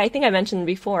 because like I think I mentioned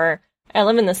before, I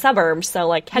live in the suburbs, so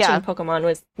like catching Pokemon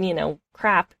was,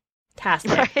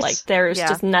 crap-tastic. Right. Like there's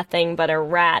just nothing but a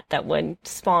rat that would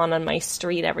spawn on my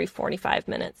street every 45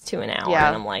 minutes to an hour,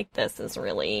 and I'm like, this is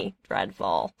really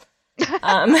dreadful.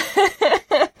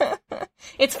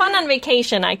 It's fun on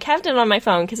vacation. I kept it on my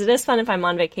phone because it is fun if I'm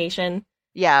on vacation.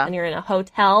 Yeah. And you're in a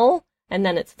hotel, and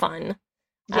then it's fun.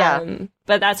 Yeah.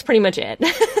 But that's pretty much it.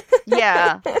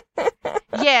 Yeah.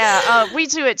 We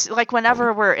do it like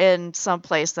whenever we're in some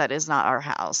place that is not our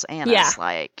house. Anna's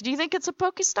like, do you think it's a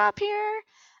Pokestop here?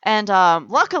 And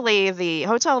luckily, the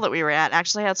hotel that we were at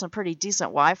actually had some pretty decent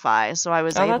Wi-Fi, so I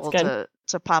was able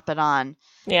to pop it on.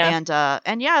 Yeah. And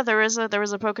there was a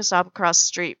Pokestop across the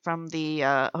street from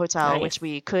the hotel, which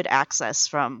we could access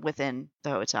from within the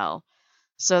hotel.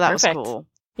 So that was cool.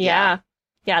 Yeah.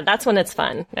 Yeah, that's when it's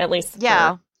fun, at least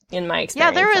in my experience. Yeah,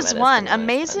 there is one.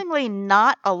 Amazingly,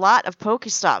 not a lot of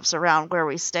Pokestops around where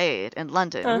we stayed in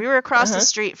London. We were across the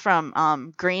street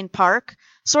from Green Park,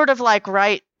 sort of like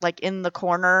right in the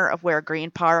corner of where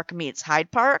Green Park meets Hyde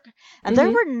Park. And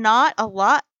there were not a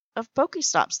lot of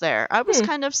Pokestops there. I was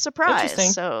kind of surprised.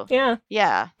 So,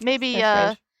 yeah, maybe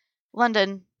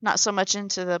London not so much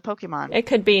into the Pokemon. It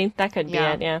could be. That could be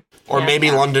it, yeah. Or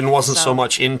maybe London wasn't so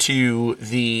much into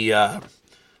the,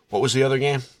 what was the other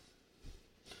game?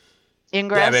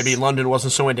 Ingress? Yeah, maybe London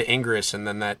wasn't so into Ingress, and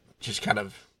then that just kind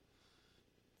of...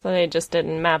 So they just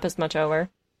didn't map as much over.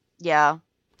 Yeah.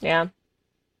 Yeah.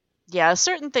 Yeah,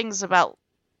 certain things about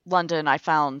London I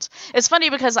found. It's funny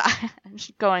because I'm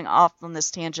going off on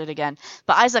this tangent again,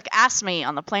 but Isaac asked me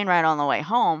on the plane ride on the way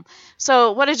home,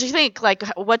 so what did you think? Like,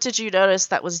 what did you notice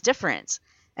that was different?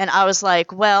 And I was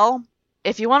like, well,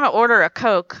 if you want to order a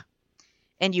Coke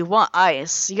and you want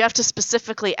ice, you have to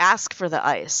specifically ask for the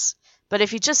ice. But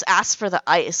if you just ask for the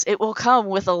ice, it will come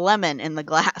with a lemon in the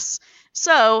glass.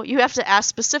 So you have to ask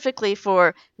specifically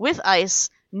for with ice,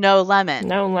 no lemon.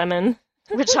 No lemon.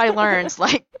 Which I learned,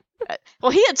 like,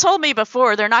 well, he had told me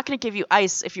before they're not going to give you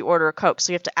ice if you order a Coke,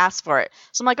 so you have to ask for it.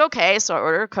 So I'm like, okay, so I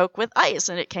ordered a Coke with ice,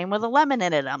 and it came with a lemon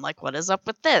in it. I'm like, what is up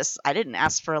with this? I didn't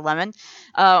ask for a lemon.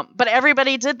 But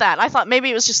everybody did that. I thought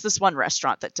maybe it was just this one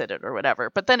restaurant that did it or whatever.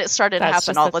 But then it started to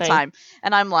happen all the time.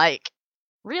 And I'm like,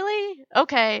 really?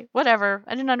 Okay, whatever.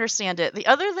 I didn't understand it. The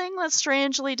other thing that's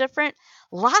strangely different,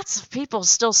 lots of people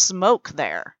still smoke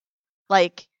there.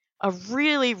 Like, a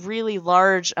really, really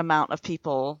large amount of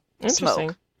people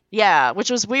smoke. Yeah, which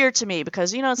was weird to me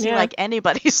because you don't see like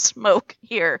anybody smoke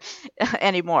here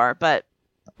anymore. But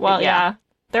well, yeah.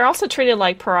 They're also treated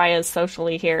like pariahs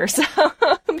socially here. So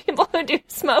people who do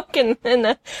smoke in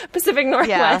the Pacific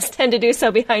Northwest tend to do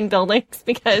so behind buildings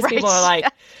because people are like,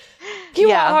 you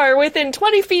are within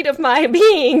 20 feet of my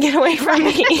being. Get away from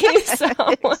me. So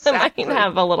it might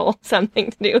have a little something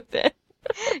to do with it.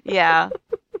 Yeah.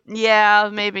 Yeah,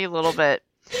 maybe a little bit.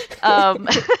 All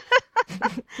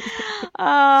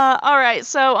right.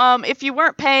 So, if you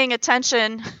weren't paying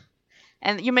attention,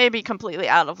 and you may be completely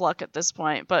out of luck at this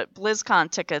point, but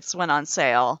BlizzCon tickets went on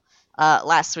sale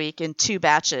last week in 2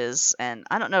 batches, and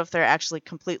I don't know if they're actually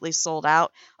completely sold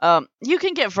out. You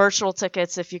can get virtual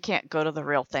tickets if you can't go to the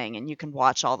real thing, and you can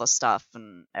watch all the stuff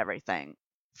and everything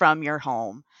from your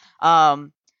home.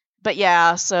 But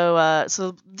yeah, so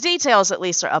the details at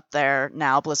least are up there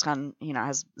now. BlizzCon,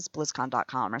 has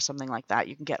BlizzCon.com or something like that.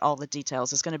 You can get all the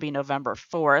details. It's going to be November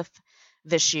 4th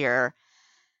this year.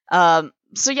 So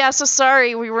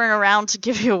sorry we weren't around to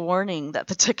give you a warning that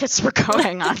the tickets were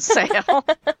going on sale.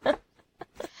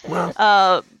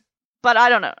 Well, but I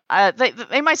don't know.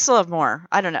 They might still have more.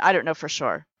 I don't know. I don't know for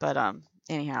sure. But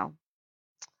anyhow,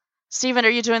 Steven,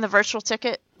 are you doing the virtual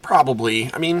ticket?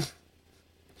 Probably. I mean.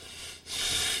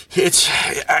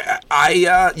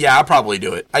 I'll probably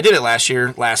do it. I did it last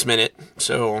year, last minute,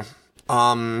 so,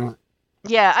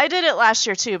 Yeah, I did it last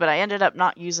year too, but I ended up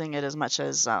not using it as much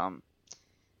as,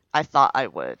 I thought I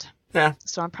would. Yeah.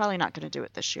 So I'm probably not going to do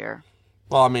it this year.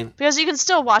 Well, I mean... Because you can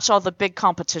still watch all the big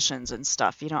competitions and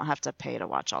stuff. You don't have to pay to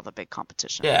watch all the big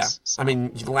competitions. Yeah. So. I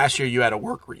mean, last year you had a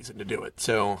work reason to do it,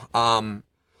 so,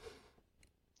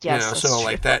 yes, so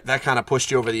like that kind of pushed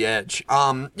you over the edge.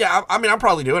 I mean, I'll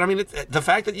probably do it. I mean, the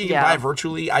fact that you can buy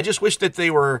virtually, I just wish that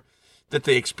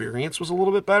the experience was a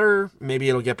little bit better. Maybe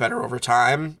it'll get better over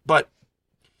time. But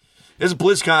this is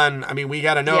BlizzCon. I mean, we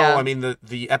got to know. Yeah. I mean,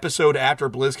 the episode after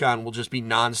BlizzCon will just be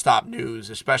nonstop news,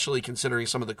 especially considering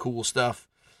some of the cool stuff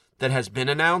that has been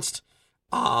announced.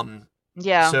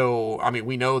 So, I mean,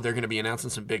 we know they're going to be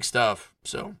announcing some big stuff.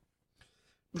 So,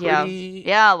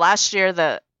 yeah. Last year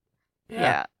they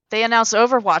announced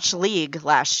Overwatch League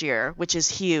last year, which is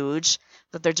huge,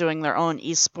 that they're doing their own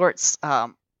esports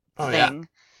thing. Yeah.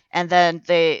 And then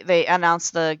they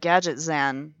announced the Gadget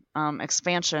Zan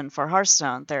expansion for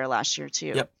Hearthstone there last year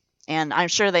too. Yep. And I'm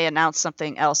sure they announced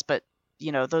something else, but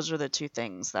those are the 2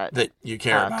 things that you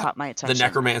care about. Caught my attention. The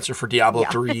Necromancer for Diablo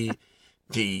 3,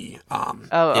 the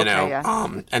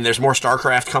and there's more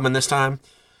StarCraft coming this time.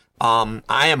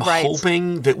 I am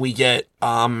hoping that we get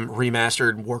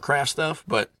remastered Warcraft stuff,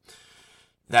 but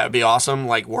that would be awesome.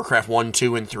 Like Warcraft 1,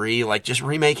 2, and 3, like just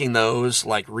remaking those,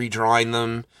 like redrawing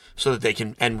them so that they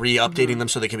can, and re-updating them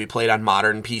so they can be played on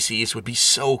modern PCs would be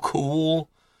so cool.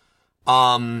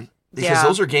 Because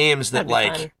those are games that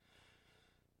like, fun.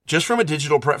 Just from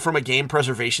a from a game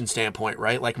preservation standpoint,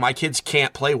 right? Like my kids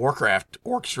can't play Warcraft,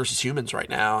 Orcs versus Humans right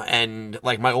now. And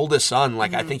like my oldest son,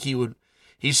 like I think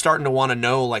he's starting to want to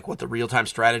know like what the real-time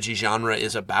strategy genre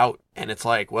is about. And it's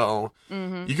like, well,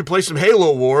 you can play some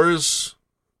Halo Wars.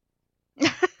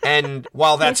 And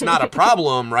while that's not a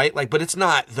problem, right? Like, but it's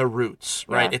not the roots,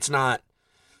 right? Yeah. It's not,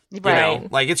 you know,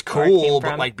 like it's cool,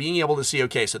 but like being able to see,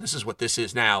 okay, so this is what this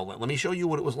is now. Let me show you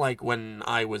what it was like when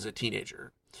I was a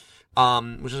teenager,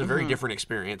 which is a very different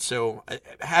experience. So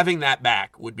having that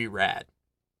back would be rad.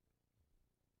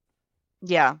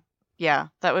 Yeah,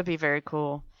 that would be very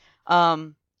cool.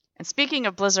 And And speaking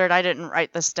of Blizzard, I didn't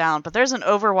write this down, but there's an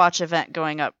Overwatch event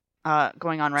going on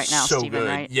right now, so Steven, good.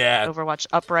 right? Yeah. Overwatch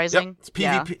Uprising. Yep. It's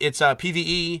PvP. It's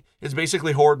PvE. It's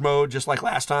basically horde mode, just like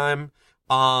last time.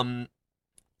 And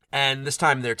this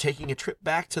time they're taking a trip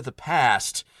back to the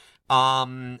past.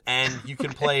 And you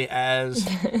can play as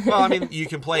you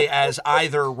can play as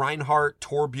either Reinhardt,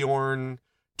 Torbjorn,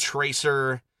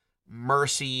 Tracer,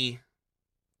 Mercy,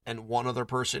 and one other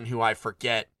person who I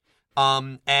forget.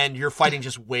 And you're fighting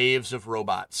just waves of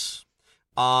robots.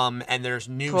 And there's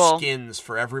new skins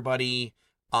for everybody,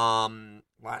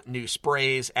 new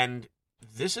sprays, and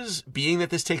being that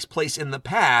this takes place in the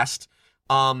past,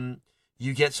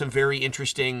 you get some very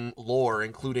interesting lore,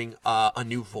 including a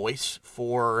new voice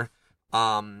for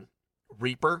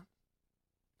Reaper,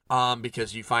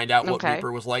 because you find out what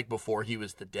Reaper was like before he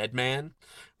was the dead man.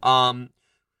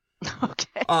 Okay.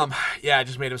 Yeah, I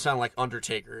just made him sound like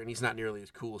Undertaker, and he's not nearly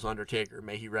as cool as Undertaker.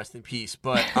 May he rest in peace.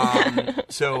 But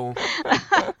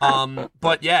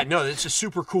but yeah, no, it's a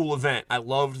super cool event. I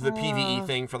loved the PvE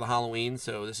thing for the Halloween,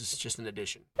 so this is just an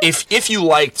addition. If you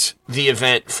liked the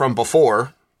event from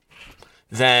before,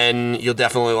 then you'll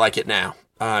definitely like it now.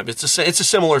 It's a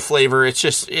similar flavor. It's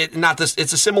just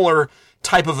It's a similar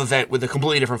type of event with a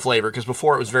completely different flavor, because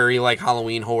before it was very like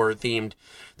Halloween horror themed.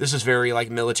 This is very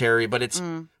like military, but it's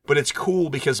cool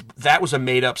because that was a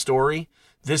made up story.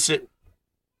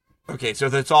 Okay, so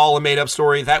that's all a made up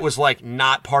story. That was like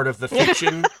not part of the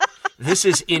fiction. This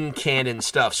is in canon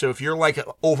stuff. So if you're like an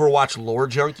Overwatch lore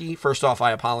junkie, first off,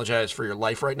 I apologize for your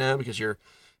life right now because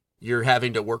you're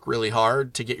having to work really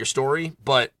hard to get your story,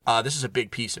 but this is a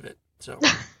big piece of it. So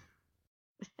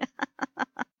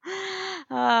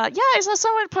I saw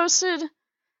someone posted,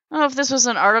 I don't know if this was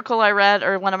an article I read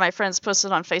or one of my friends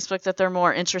posted on Facebook, that they're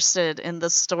more interested in the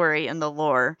story and the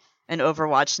lore in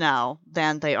Overwatch now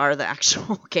than they are the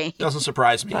actual game. Doesn't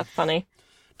surprise me. That's funny.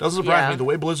 Doesn't surprise me. The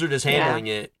way Blizzard is handling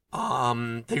it,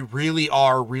 they really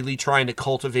are trying to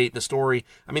cultivate the story.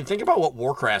 I mean, think about what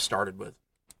Warcraft started with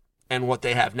and what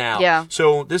they have now. Yeah.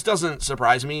 So this doesn't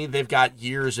surprise me. They've got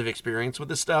years of experience with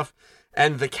this stuff,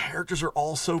 and the characters are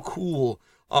all so cool.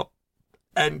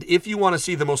 And if you want to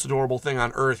see the most adorable thing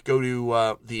on Earth, go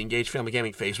to the Engaged Family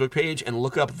Gaming Facebook page and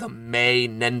look up the May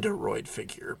Nendoroid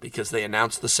figure, because they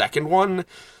announced the second one,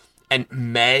 and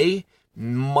May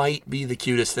might be the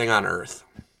cutest thing on Earth.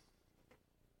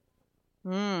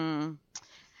 Even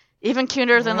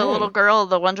cuter than the little girl,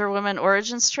 the Wonder Woman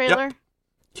Origins trailer? Yep.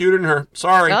 Cuter than her.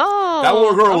 Sorry. Oh, that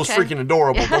little girl was freaking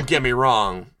adorable, don't get me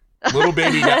wrong. Little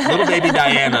baby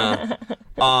Diana,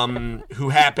 who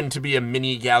happened to be a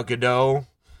mini Gal Gadot,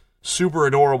 super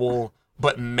adorable.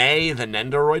 But May, the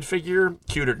Nendoroid figure,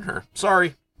 cuter than her.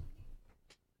 Sorry.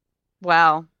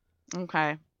 Wow.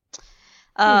 Okay.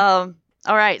 All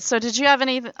right. So, did you have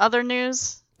any other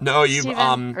news? No, you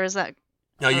Steven? Or is that?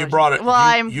 No, you brought it.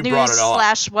 Well, you brought it all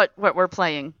up. what we're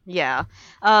playing. Yeah.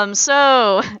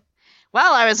 So.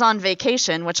 While I was on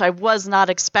vacation, which I was not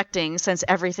expecting since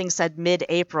everything said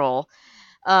mid-April,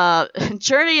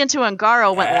 Journey into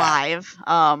Ungaro went live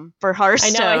for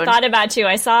Hearthstone. I know, I thought about you.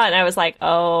 I saw it and I was like,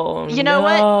 oh, You know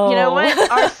what?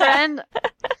 Our friend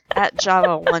at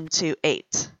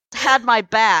Java128 had my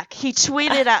back. He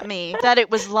tweeted at me that it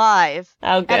was live.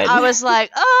 Oh, good. And I was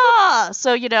like,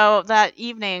 So, that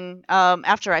evening,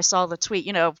 after I saw the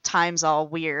tweet, time's all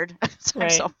weird.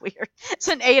 All weird. It's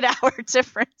an 8-hour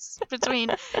difference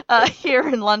between here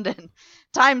and London.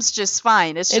 Time's just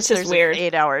fine. It's just there's weird.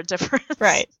 An 8-hour difference.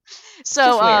 Right.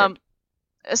 So,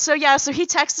 so he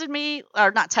texted me,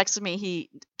 or not texted me, he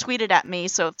tweeted at me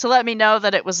to let me know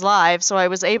that it was live. So I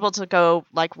was able to go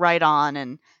right on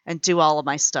and do all of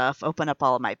my stuff, open up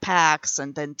all of my packs,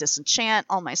 and then disenchant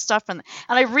all my stuff. And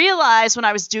I realized when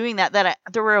I was doing that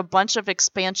there were a bunch of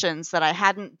expansions that I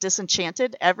hadn't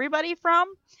disenchanted everybody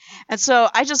from. And so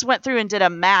I just went through and did a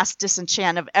mass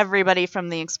disenchant of everybody from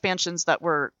the expansions that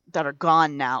are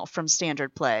gone now from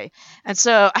standard play. And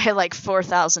so I had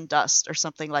 4,000 dust or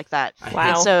something like that. Wow.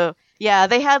 And so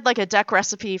they had a deck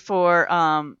recipe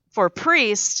for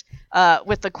Priest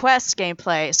with the quest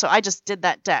gameplay. So I just did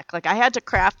that deck. I had to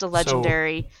craft a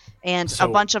legendary and a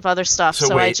bunch of other stuff.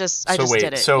 So I just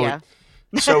did it.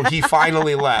 So he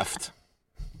finally left.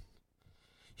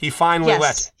 He finally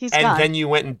left. He's and gone. Then you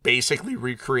went and basically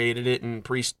recreated it in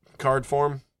Priest card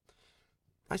form?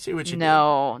 I see what you did.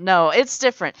 No, it's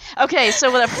different. Okay,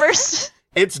 so the first...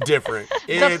 It's different.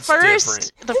 The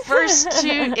first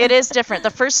two... It is different. The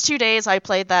first 2 days I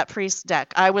played that Priest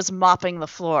deck, I was mopping the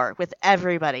floor with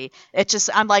everybody.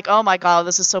 I'm like, oh my god,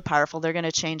 this is so powerful. They're going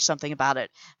to change something about it.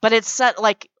 But it's set,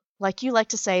 like you like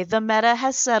to say, the meta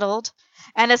has settled.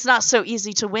 And it's not so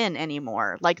easy to win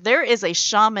anymore. Like, there is a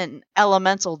Shaman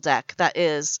Elemental deck that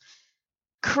is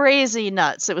crazy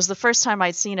nuts. It was the first time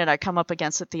I'd seen it. I come up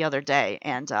against it the other day,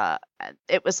 and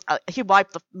it was he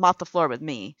wiped off the floor with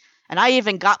me. And I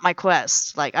even got my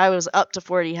quest. Like, I was up to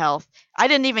 40 health. I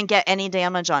didn't even get any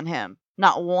damage on him.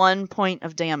 Not 1 point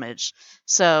of damage.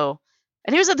 So,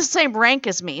 and he was at the same rank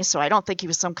as me, so I don't think he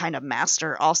was some kind of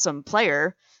master awesome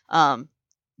player. But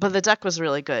the deck was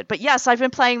really good. But yes, I've been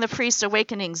playing the Priest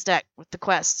Awakenings deck with the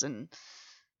quests, and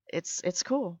it's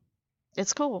cool.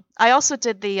 It's cool. I also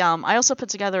did I also put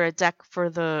together a deck for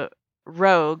the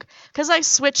Rogue, because I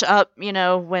switch up,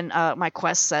 when my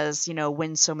quest says,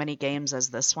 win so many games as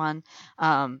this one.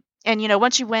 And,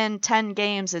 once you win 10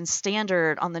 games in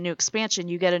Standard on the new expansion,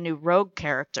 you get a new Rogue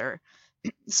character.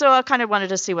 So I kind of wanted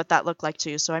to see what that looked like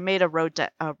too. So I made a Rogue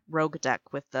deck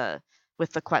with the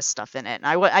quest stuff in it. And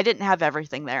I didn't have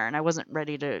everything there, and I wasn't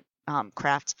ready to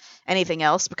craft anything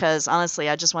else, because honestly,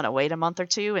 I just want to wait a month or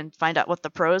two and find out what the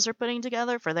pros are putting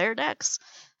together for their decks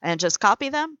and just copy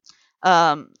them.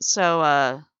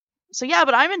 So yeah,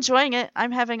 but I'm enjoying it.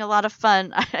 I'm having a lot of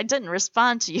fun. I didn't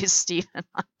respond to you, Steven,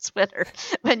 on Twitter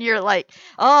when you're like,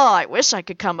 "Oh, I wish I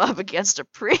could come up against a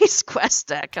Priest quest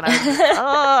deck," and I was like,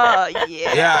 "Oh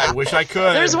yeah." Yeah, I wish I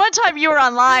could. There's one time you were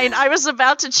online. I was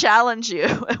about to challenge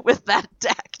you with that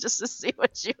deck just to see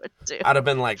what you would do. I'd have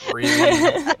been like,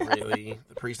 really,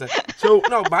 the Priest deck. So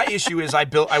no, my issue is I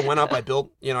rebuilt, I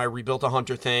rebuilt a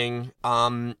Hunter thing,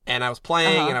 and I was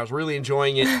playing and I was really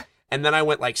enjoying it. And then I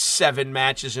went like 7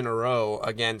 matches in a row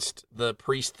against the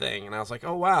Priest thing. And I was like,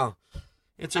 oh, wow.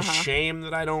 It's a shame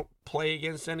that I don't play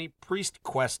against any Priest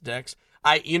quest decks.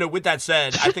 With that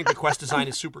said, I think the quest design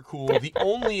is super cool. The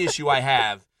only issue I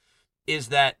have is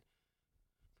that,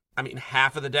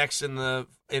 half of the decks in the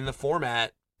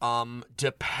format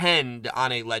depend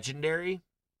on a legendary.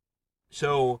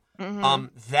 So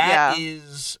that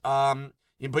is,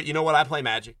 but you know what? I play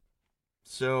Magic.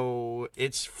 So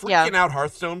it's freaking out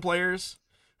Hearthstone players,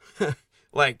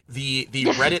 like the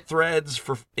Reddit threads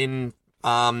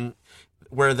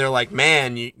where they're like,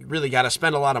 man, you really got to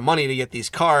spend a lot of money to get these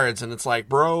cards, and it's like,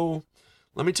 bro,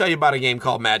 let me tell you about a game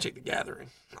called Magic: The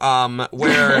Gathering,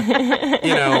 where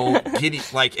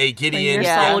a Gideon,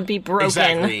 your soul would be broken.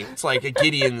 Exactly, it's like a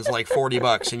Gideon's like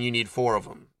 $40, and you need 4 of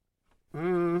them,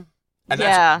 and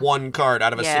that's 1 card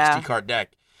out of a 60 card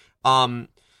deck.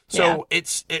 So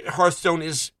Hearthstone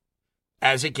is,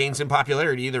 as it gains in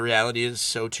popularity, the reality is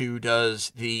so too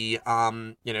does the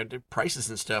the prices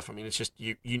and stuff. It's just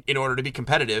you in order to be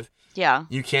competitive,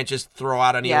 you can't just throw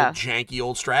out any old janky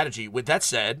old strategy. With that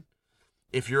said,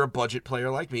 if you're a budget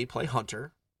player like me, play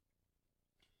Hunter.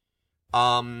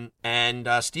 And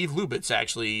Steve Lubitz,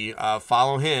 actually,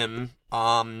 follow him.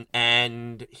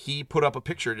 And he put up a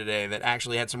picture today that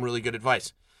actually had some really good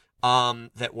advice.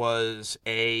 That was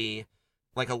a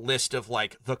list of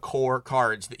the core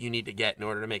cards that you need to get in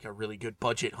order to make a really good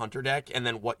budget Hunter deck, and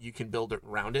then what you can build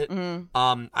around it.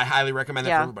 I highly recommend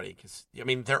that for everybody, because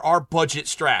there are budget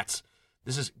strats.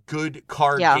 This is good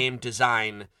card game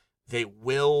design. They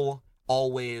will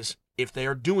always, if they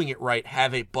are doing it right,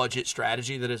 have a budget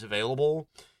strategy that is available.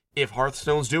 If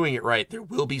Hearthstone's doing it right, there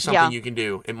will be something you can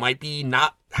do. It might be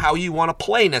not how you want to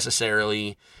play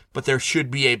necessarily, but there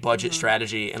should be a budget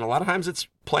strategy, and a lot of times it's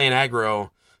playing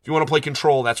aggro. If you want to play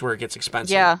Control, that's where it gets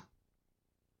expensive.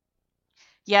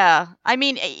 Yeah.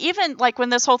 Even when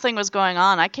this whole thing was going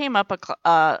on, I came up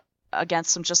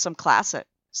against some classic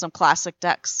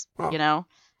decks,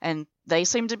 and they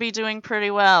seem to be doing pretty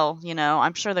well.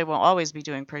 I'm sure they won't always be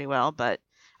doing pretty well, but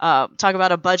talk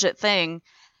about a budget thing.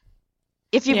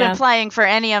 If you've been playing for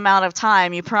any amount of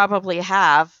time, you probably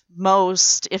have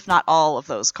most, if not all, of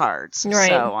those cards. Right.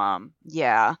 So,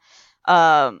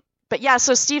 but yeah,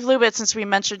 so Steve Lubitz, since we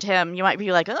mentioned him, you might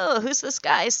be like, oh, who's this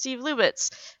guy, Steve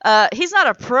Lubitz? He's not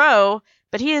a pro,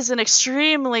 but he is an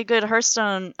extremely good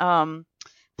Hearthstone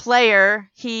player.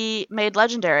 He made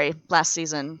Legendary last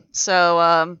season.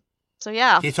 So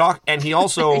yeah. He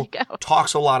also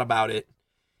talks a lot about it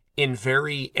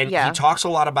he talks a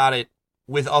lot about it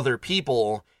with other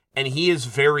people, and he is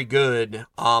very good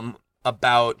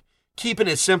about keeping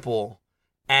it simple,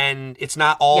 and it's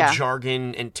not all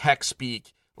jargon and tech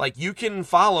speak. You can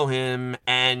follow him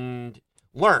and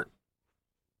learn.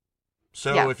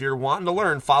 So if you're wanting to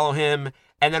learn, follow him,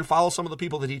 and then follow some of the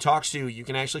people that he talks to. You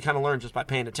can actually kind of learn just by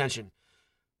paying attention.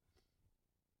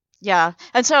 Yeah,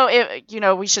 and so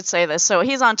we should say this. So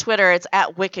he's on Twitter. It's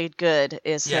 @WickedGood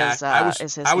is his. I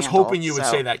was handle, hoping you would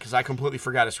say that, because I completely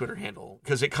forgot his Twitter handle,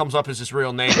 because it comes up as his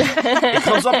real name. It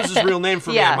comes up as his real name for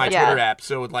me on my Twitter app.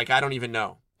 So I don't even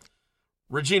know.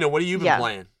 Regina, what have you been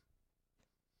playing?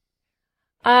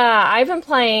 I've been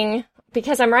playing,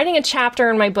 because I'm writing a chapter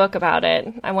in my book about it.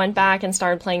 I went back and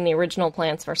started playing the original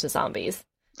Plants vs. Zombies.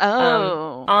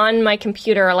 Oh. On my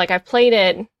computer, like I've played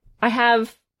it. I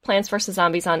have Plants vs.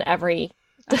 Zombies on every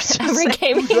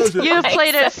gaming device. You've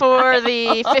played it for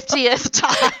the 50th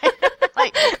time.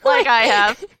 like I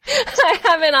have. I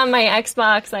have it on my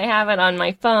Xbox, I have it on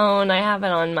my phone, I have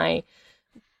it on my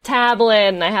tablet,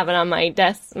 and I have it on my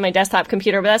desktop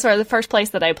computer, but that's the first place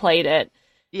that I played it.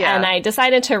 Yeah. And I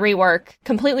decided to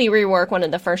completely rework one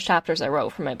of the first chapters I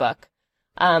wrote for my book,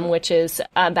 which is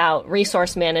about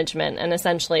resource management and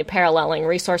essentially paralleling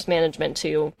resource management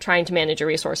to trying to manage your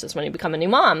resources when you become a new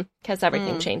mom, because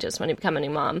everything changes when you become a new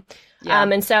mom. Yeah.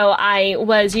 And so I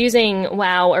was using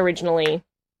WoW originally,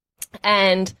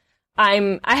 and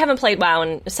I haven't played WoW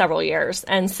in several years,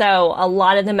 and so a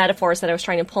lot of the metaphors that I was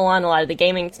trying to pull on, a lot of the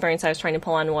gaming experience I was trying to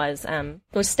pull on was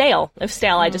stale. It was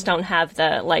stale. I just don't have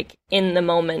the, like, in the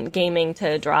moment gaming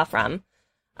to draw from.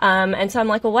 And so I'm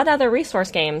like, well, what other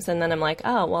resource games? And then I'm like,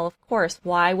 oh, well, of course,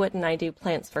 why wouldn't I do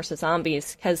Plants vs.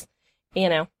 Zombies? Because, you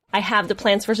know, I have the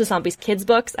Plants vs. Zombies kids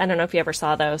books. I don't know if you ever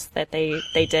saw those that they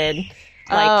did.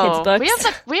 Like kids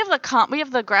books. We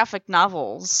have the graphic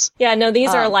novels. Yeah, no, these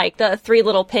are like the Three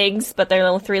Little Pigs, but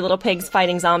they're three little pigs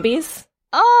fighting zombies.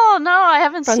 Oh no, I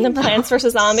haven't seen from the Plants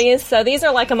vs. Zombies. So these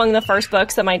are like among the first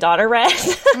books that my daughter read.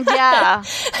 Yeah.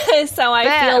 So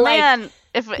I feel like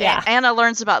if Anna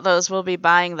learns about those, we'll be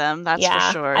buying them. That's for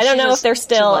sure. I don't know if they're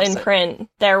still in print.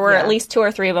 There were at least 2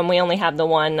 or 3 of them. We only have the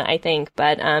one, I think,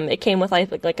 but it came with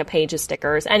like a page of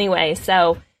stickers. Anyway,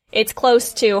 so it's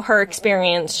close to her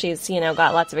experience. She's,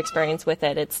 got lots of experience with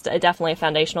it. It's definitely a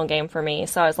foundational game for me.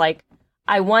 So I was like,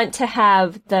 I want to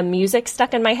have the music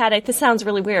stuck in my head. This sounds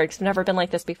really weird because I've never been like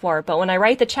this before. But when I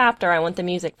write the chapter, I want the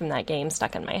music from that game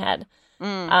stuck in my head.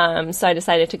 So I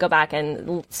decided to go back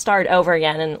and start over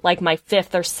again. And like my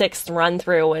 5th or 6th run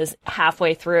through was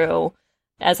halfway through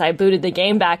as I booted the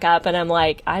game back up, and I'm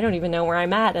like, I don't even know where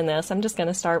I'm at in this. I'm just going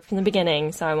to start from the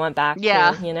beginning. So I went back to,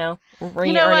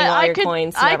 re-earning all your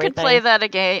coins and everything. I could play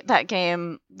that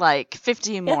game like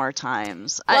 50 more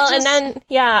times. Well, and then,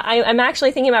 I'm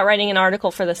actually thinking about writing an article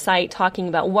for the site talking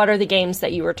about what are the games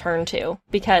that you return to.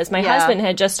 Because my husband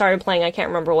had just started playing, I can't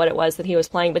remember what it was that he was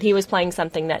playing, but he was playing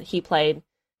something that he's played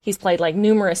like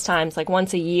numerous times, like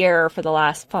once a year for the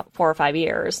last 4 or 5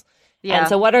 years. Yeah. And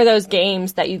so what are those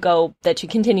games that you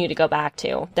continue to go back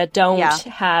to, that don't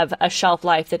have a shelf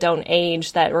life, that don't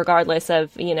age, that regardless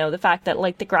of, the fact that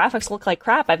like the graphics look like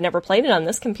crap. I've never played it on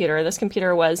this computer. This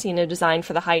computer was, designed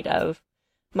for the height of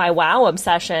my WoW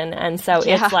obsession. And so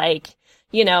it's like,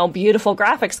 beautiful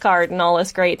graphics card and all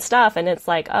this great stuff. And it's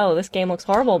like, oh, this game looks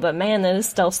horrible, but man, that is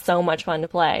still so much fun to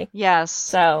play. Yes.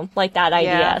 So, like that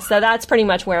idea. Yeah. So that's pretty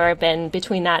much where I've been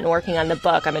between that and working on the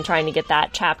book. I've been trying to get that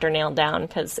chapter nailed down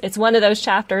because it's one of those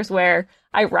chapters where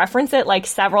I reference it like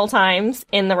several times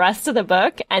in the rest of the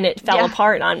book and it fell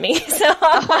apart on me. So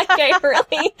I'm like, I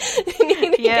really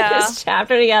need to get this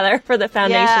chapter together for the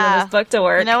foundation of this book to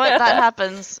work. You know what? That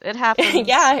happens. It happens.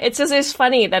 It's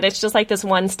funny that it's just like this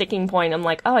one sticking point. I'm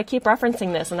like, oh, I keep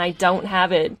referencing this and I don't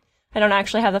have it. I don't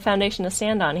actually have the foundation to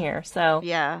stand on here. So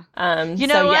yeah. You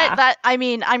know what?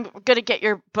 I'm gonna get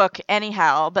your book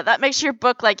anyhow, but that makes your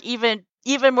book like even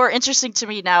more interesting to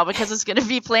me now because it's going to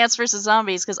be Plants vs.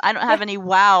 Zombies because I don't have any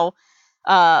WoW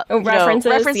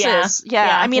references.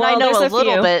 Yeah. I mean, I know a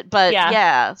little bit, but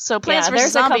So Plants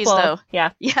vs. Zombies, though.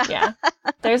 Yeah.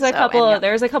 There's a couple.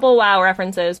 There's a couple WoW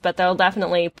references, but they'll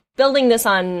definitely building this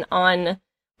on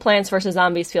Plants vs.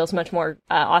 Zombies feels much more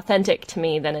authentic to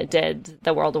me than it did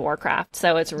the World of Warcraft.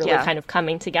 So it's really kind of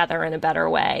coming together in a better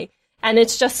way, and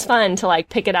it's just fun to like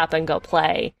pick it up and go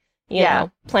play. You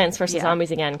know, Plants vs.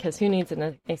 Zombies again, because who needs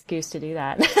an excuse to do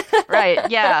that?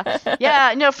 Right,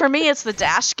 yeah. No, for me, it's the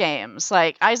Dash games.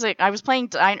 Like, Isaac, I was playing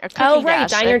Cooking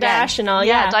Dash. Diner Dash and all,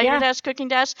 Diner Dash, Cooking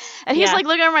Dash. And he's like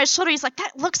looking over my shoulder, he's like,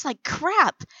 that looks like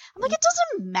crap. I'm like, it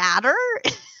doesn't matter.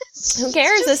 Who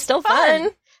cares? It's still fun.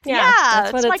 Yeah,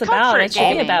 that's what it's about. It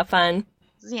should be about fun.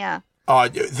 Yeah.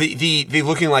 The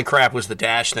looking like crap was the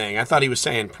Dash thing. I thought he was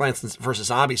saying Plants vs.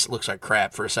 Zombies looks like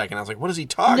crap for a second. I was like, what is he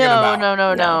talking about?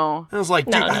 No. I was like,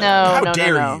 dude, how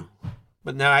dare you?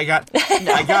 But no, I got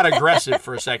aggressive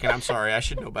for a second. I'm sorry. I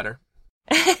should know better.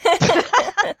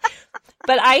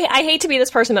 But I hate to be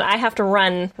this person, but I have to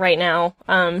run right now.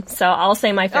 So I'll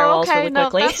say my farewells really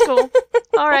quickly. That's cool.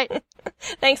 All right.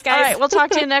 Thanks, guys. All right, we'll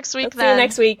talk to you next week then. See you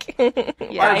next week.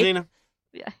 Bye, Gina.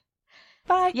 Yeah.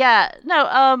 Bye. Yeah.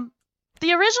 No,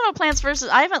 the original Plants vs.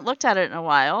 I haven't looked at it in a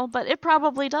while, but it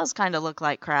probably does kind of look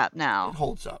like crap now. It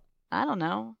holds up. I don't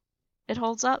know. It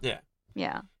holds up? Yeah.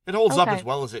 Yeah. It holds up as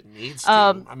well as it needs to.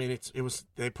 I mean,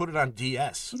 they put it on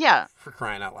DS. Yeah. For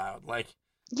crying out loud, like.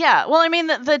 Yeah. Well, I mean,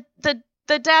 the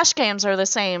Dash games are the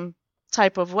same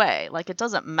type of way. Like, it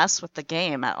doesn't mess with the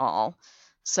game at all.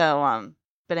 So,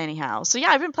 but anyhow, so yeah,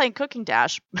 I've been playing Cooking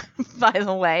Dash, by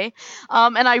the way,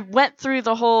 and I went through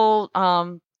the whole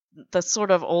the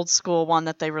sort of old school one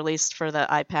that they released for the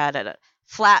iPad at a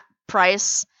flat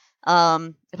price.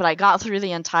 But I got through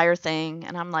the entire thing,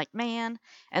 and I'm like, man.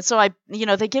 And so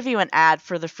they give you an ad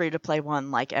for the free to play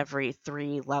one like every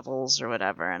 3 levels or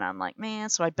whatever, and I'm like, man.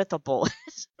 So I bit the bullet,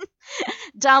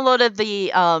 downloaded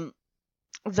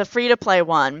the free to play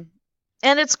one,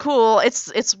 and it's cool.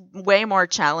 It's way more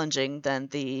challenging than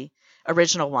the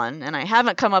original one, and I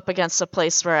haven't come up against a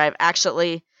place where I've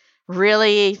actually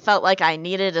really felt like I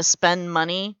needed to spend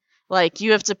money. Like,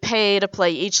 you have to pay to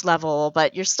play each level,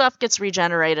 but your stuff gets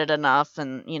regenerated enough,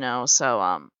 and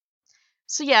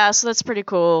so yeah, so that's pretty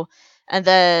cool. And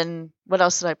then what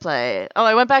else did I play? Oh,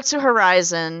 I went back to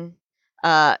Horizon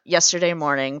yesterday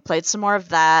morning, played some more of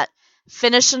that,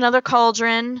 finished another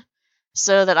Cauldron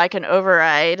so that I can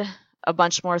override a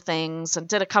bunch more things, and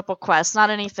did a couple quests, not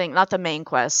the main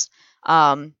quest.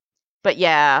 But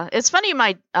yeah, it's funny,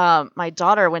 my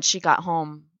daughter, when she got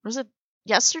home, was it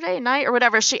yesterday night or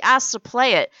whatever, she asked to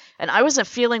play it, and I wasn't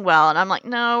feeling well, and I'm like,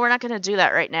 no, we're not going to do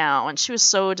that right now. And she was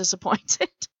so disappointed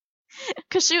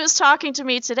because she was talking to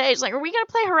me today. She's like, are we going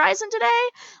to play Horizon today?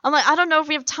 I'm like, I don't know if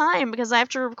we have time because I have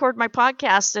to record my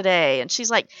podcast today. And she's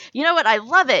like, you know what, I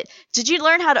love it. Did you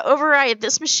learn how to override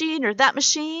this machine or that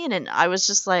machine? And I was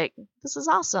just like, this is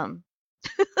awesome.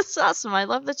 That's awesome. I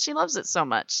love that she loves it so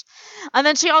much. And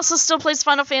then she also still plays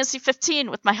Final Fantasy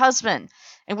 15 with my husband,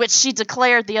 in which she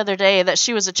declared the other day that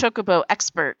she was a Chocobo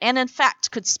expert, and in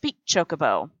fact could speak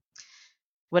Chocobo.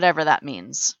 Whatever that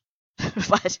means.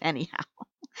 But anyhow.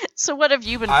 So what have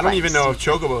you been playing? I don't even know if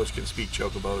Chocobos can speak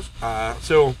Chocobos.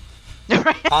 So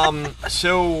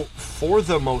for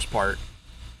the most part,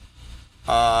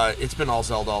 it's been all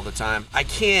Zelda all the time. I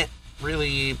can't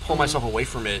really pull myself away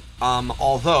from it.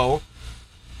 Although,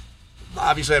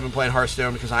 obviously I've been playing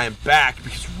Hearthstone because I am back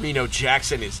because Reno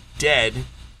Jackson is dead.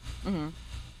 Mm-hmm.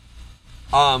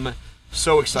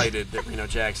 So excited that Reno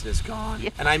Jackson is gone.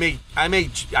 Yeah. And I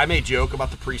may joke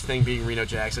about the priest thing being Reno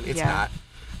Jackson. It's not.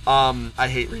 I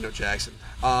hate Reno Jackson.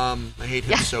 I hate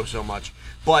him so much.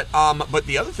 But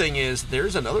the other thing is,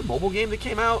 there's another mobile game that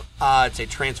came out. It's a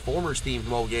Transformers themed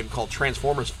mobile game called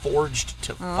Transformers Forged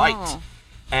to Fight.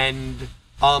 And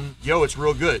it's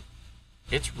real good.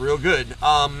 It's real good.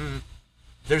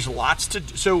 There's lots to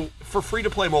do. So for free to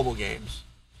play mobile games,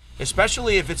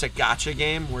 especially if it's a gacha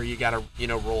game where you gotta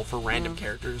roll for random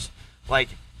characters, like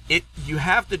you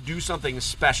have to do something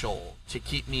special to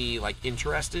keep me like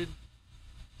interested.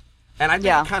 And I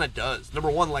think it kind of does. Number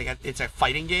one, like, it's a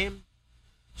fighting game,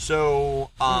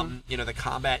 so the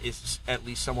combat is at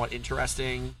least somewhat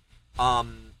interesting.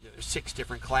 There's 6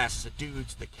 different classes of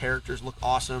dudes. The characters look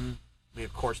awesome. I mean,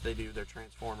 of course they do. They're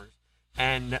Transformers,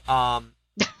 and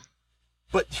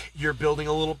but you're building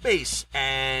a little base,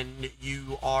 and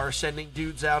you are sending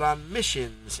dudes out on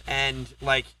missions, and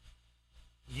like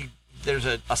there's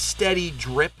a steady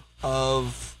drip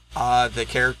of the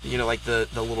character, like the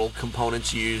little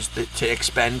components used to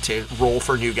expend to roll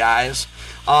for new guys.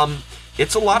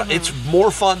 It's a lot of, it's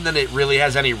more fun than it really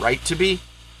has any right to be.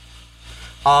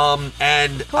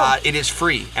 And cool. It is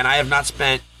free, and I have not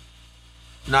spent.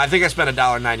 No, I think I spent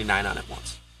 $1.99 on it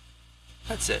once.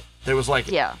 That's it. There was like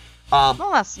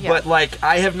but like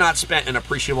I have not spent an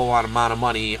appreciable amount of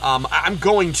money. I'm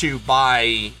going to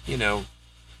buy,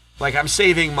 like, I'm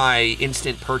saving my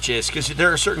instant purchase, because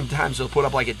there are certain times they'll put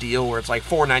up like a deal where it's like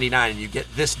 $4.99 and you get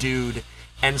this dude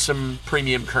and some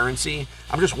premium currency.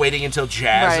 I'm just waiting until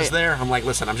Jazz is there. I'm like,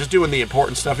 listen, I'm just doing the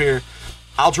important stuff here.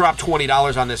 I'll drop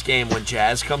 $20 on this game when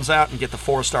Jazz comes out and get the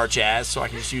 4-star Jazz so I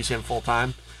can just use him full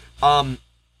time.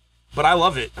 But I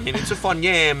love it. I mean, it's a fun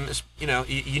game.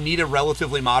 You need a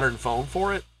relatively modern phone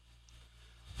for it.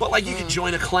 But like, you can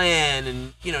join a clan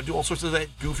and do all sorts of that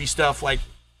goofy stuff. Like,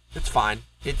 it's fine.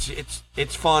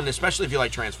 It's fun, especially if you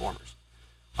like Transformers.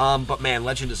 But man,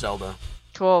 Legend of Zelda.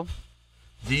 Cool.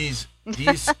 These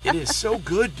it is so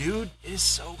good, dude. It is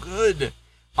so good.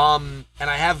 And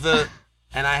I have the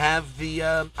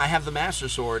Master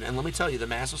Sword, and let me tell you, the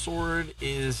Master Sword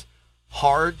is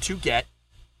hard to get.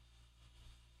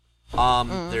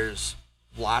 There's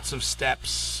lots of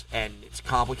steps, and it's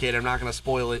complicated. I'm not going to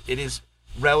spoil it. It is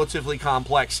relatively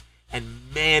complex, and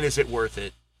man, is it worth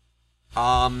it.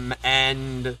 But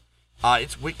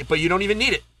you don't even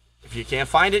need it. If you can't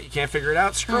find it, you can't figure it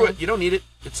out, screw it. You don't need it.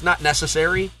 It's not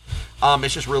necessary.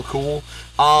 It's just real cool.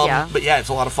 But yeah, it's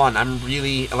a lot of fun. I'm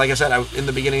really, like I said, in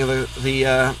the beginning of the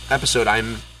episode,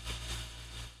 I'm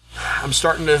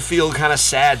starting to feel kind of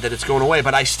sad that it's going away,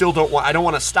 but I still don't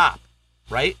want to stop,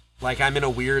 right? Like, I'm in a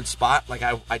weird spot. Like,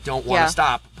 I don't want to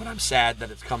stop, but I'm sad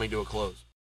that it's coming to a close.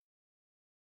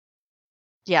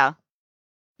 Yeah.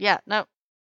 Yeah, no.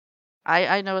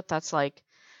 I know what that's like.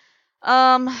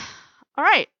 All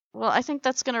right. Well, I think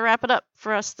that's going to wrap it up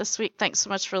for us this week. Thanks so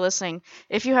much for listening.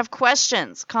 If you have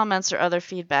questions, comments, or other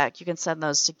feedback, you can send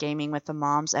those to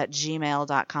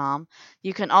gamingwiththemoms@gmail.com.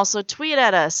 You can also tweet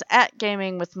at us at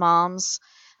gamingwithmoms.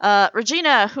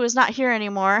 Regina, who is not here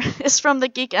anymore, is from the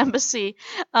Geek Embassy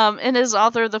and is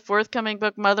author of the forthcoming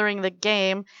book, Mothering the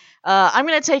Game. I'm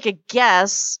going to take a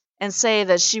guess and say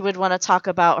that she would want to talk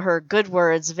about her Good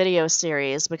Words video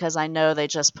series, because I know they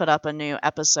just put up a new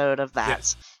episode of that.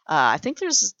 Yes. I think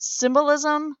there's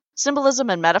symbolism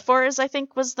and metaphors, I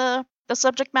think, was the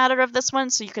subject matter of this one,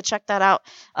 so you could check that out.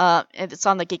 It's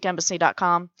on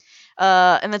thegeekembassy.com.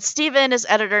 And then Steven is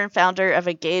editor and founder of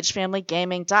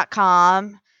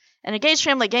EngageFamilyGaming.com. And Engage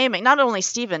Family Gaming, not only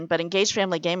Steven, but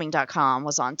EngageFamilyGaming.com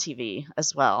was on TV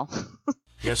as well.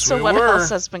 Yes, so we what were. else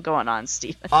has been going on,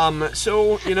 Steven?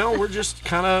 So, we're just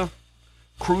kind of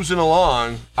cruising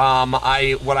along.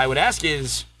 What I would ask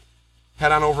is,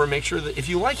 head on over and make sure that if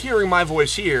you like hearing my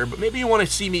voice here, but maybe you want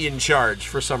to see me in charge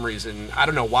for some reason, I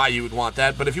don't know why you would want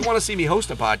that, but if you want to see me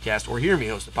host a podcast or hear me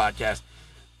host a podcast,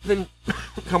 then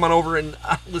come on over and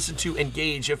listen to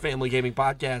Engage, a family gaming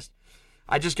podcast.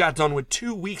 I just got done with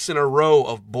 2 weeks in a row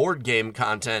of board game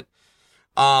content.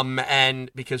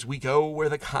 And because we go where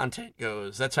the content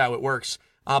goes, that's how it works.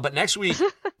 But next week,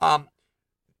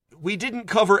 we didn't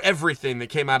cover everything that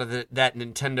came out of that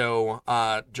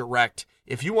Nintendo Direct.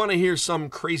 If you want to hear some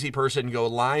crazy person go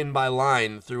line by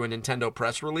line through a Nintendo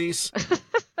press release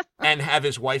and have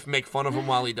his wife make fun of him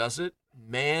while he does it,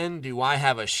 man, do I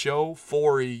have a show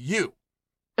for you.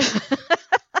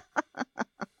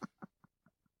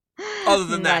 Other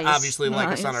than that, obviously, like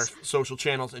us on our social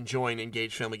channels and join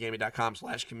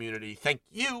EngageFamilyGaming.com/community. Thank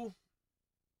you.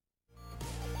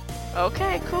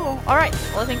 Okay, cool. All right.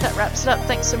 Well, I think that wraps it up.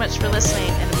 Thanks so much for listening,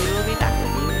 and we will be back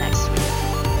with you next week.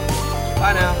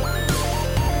 Bye now.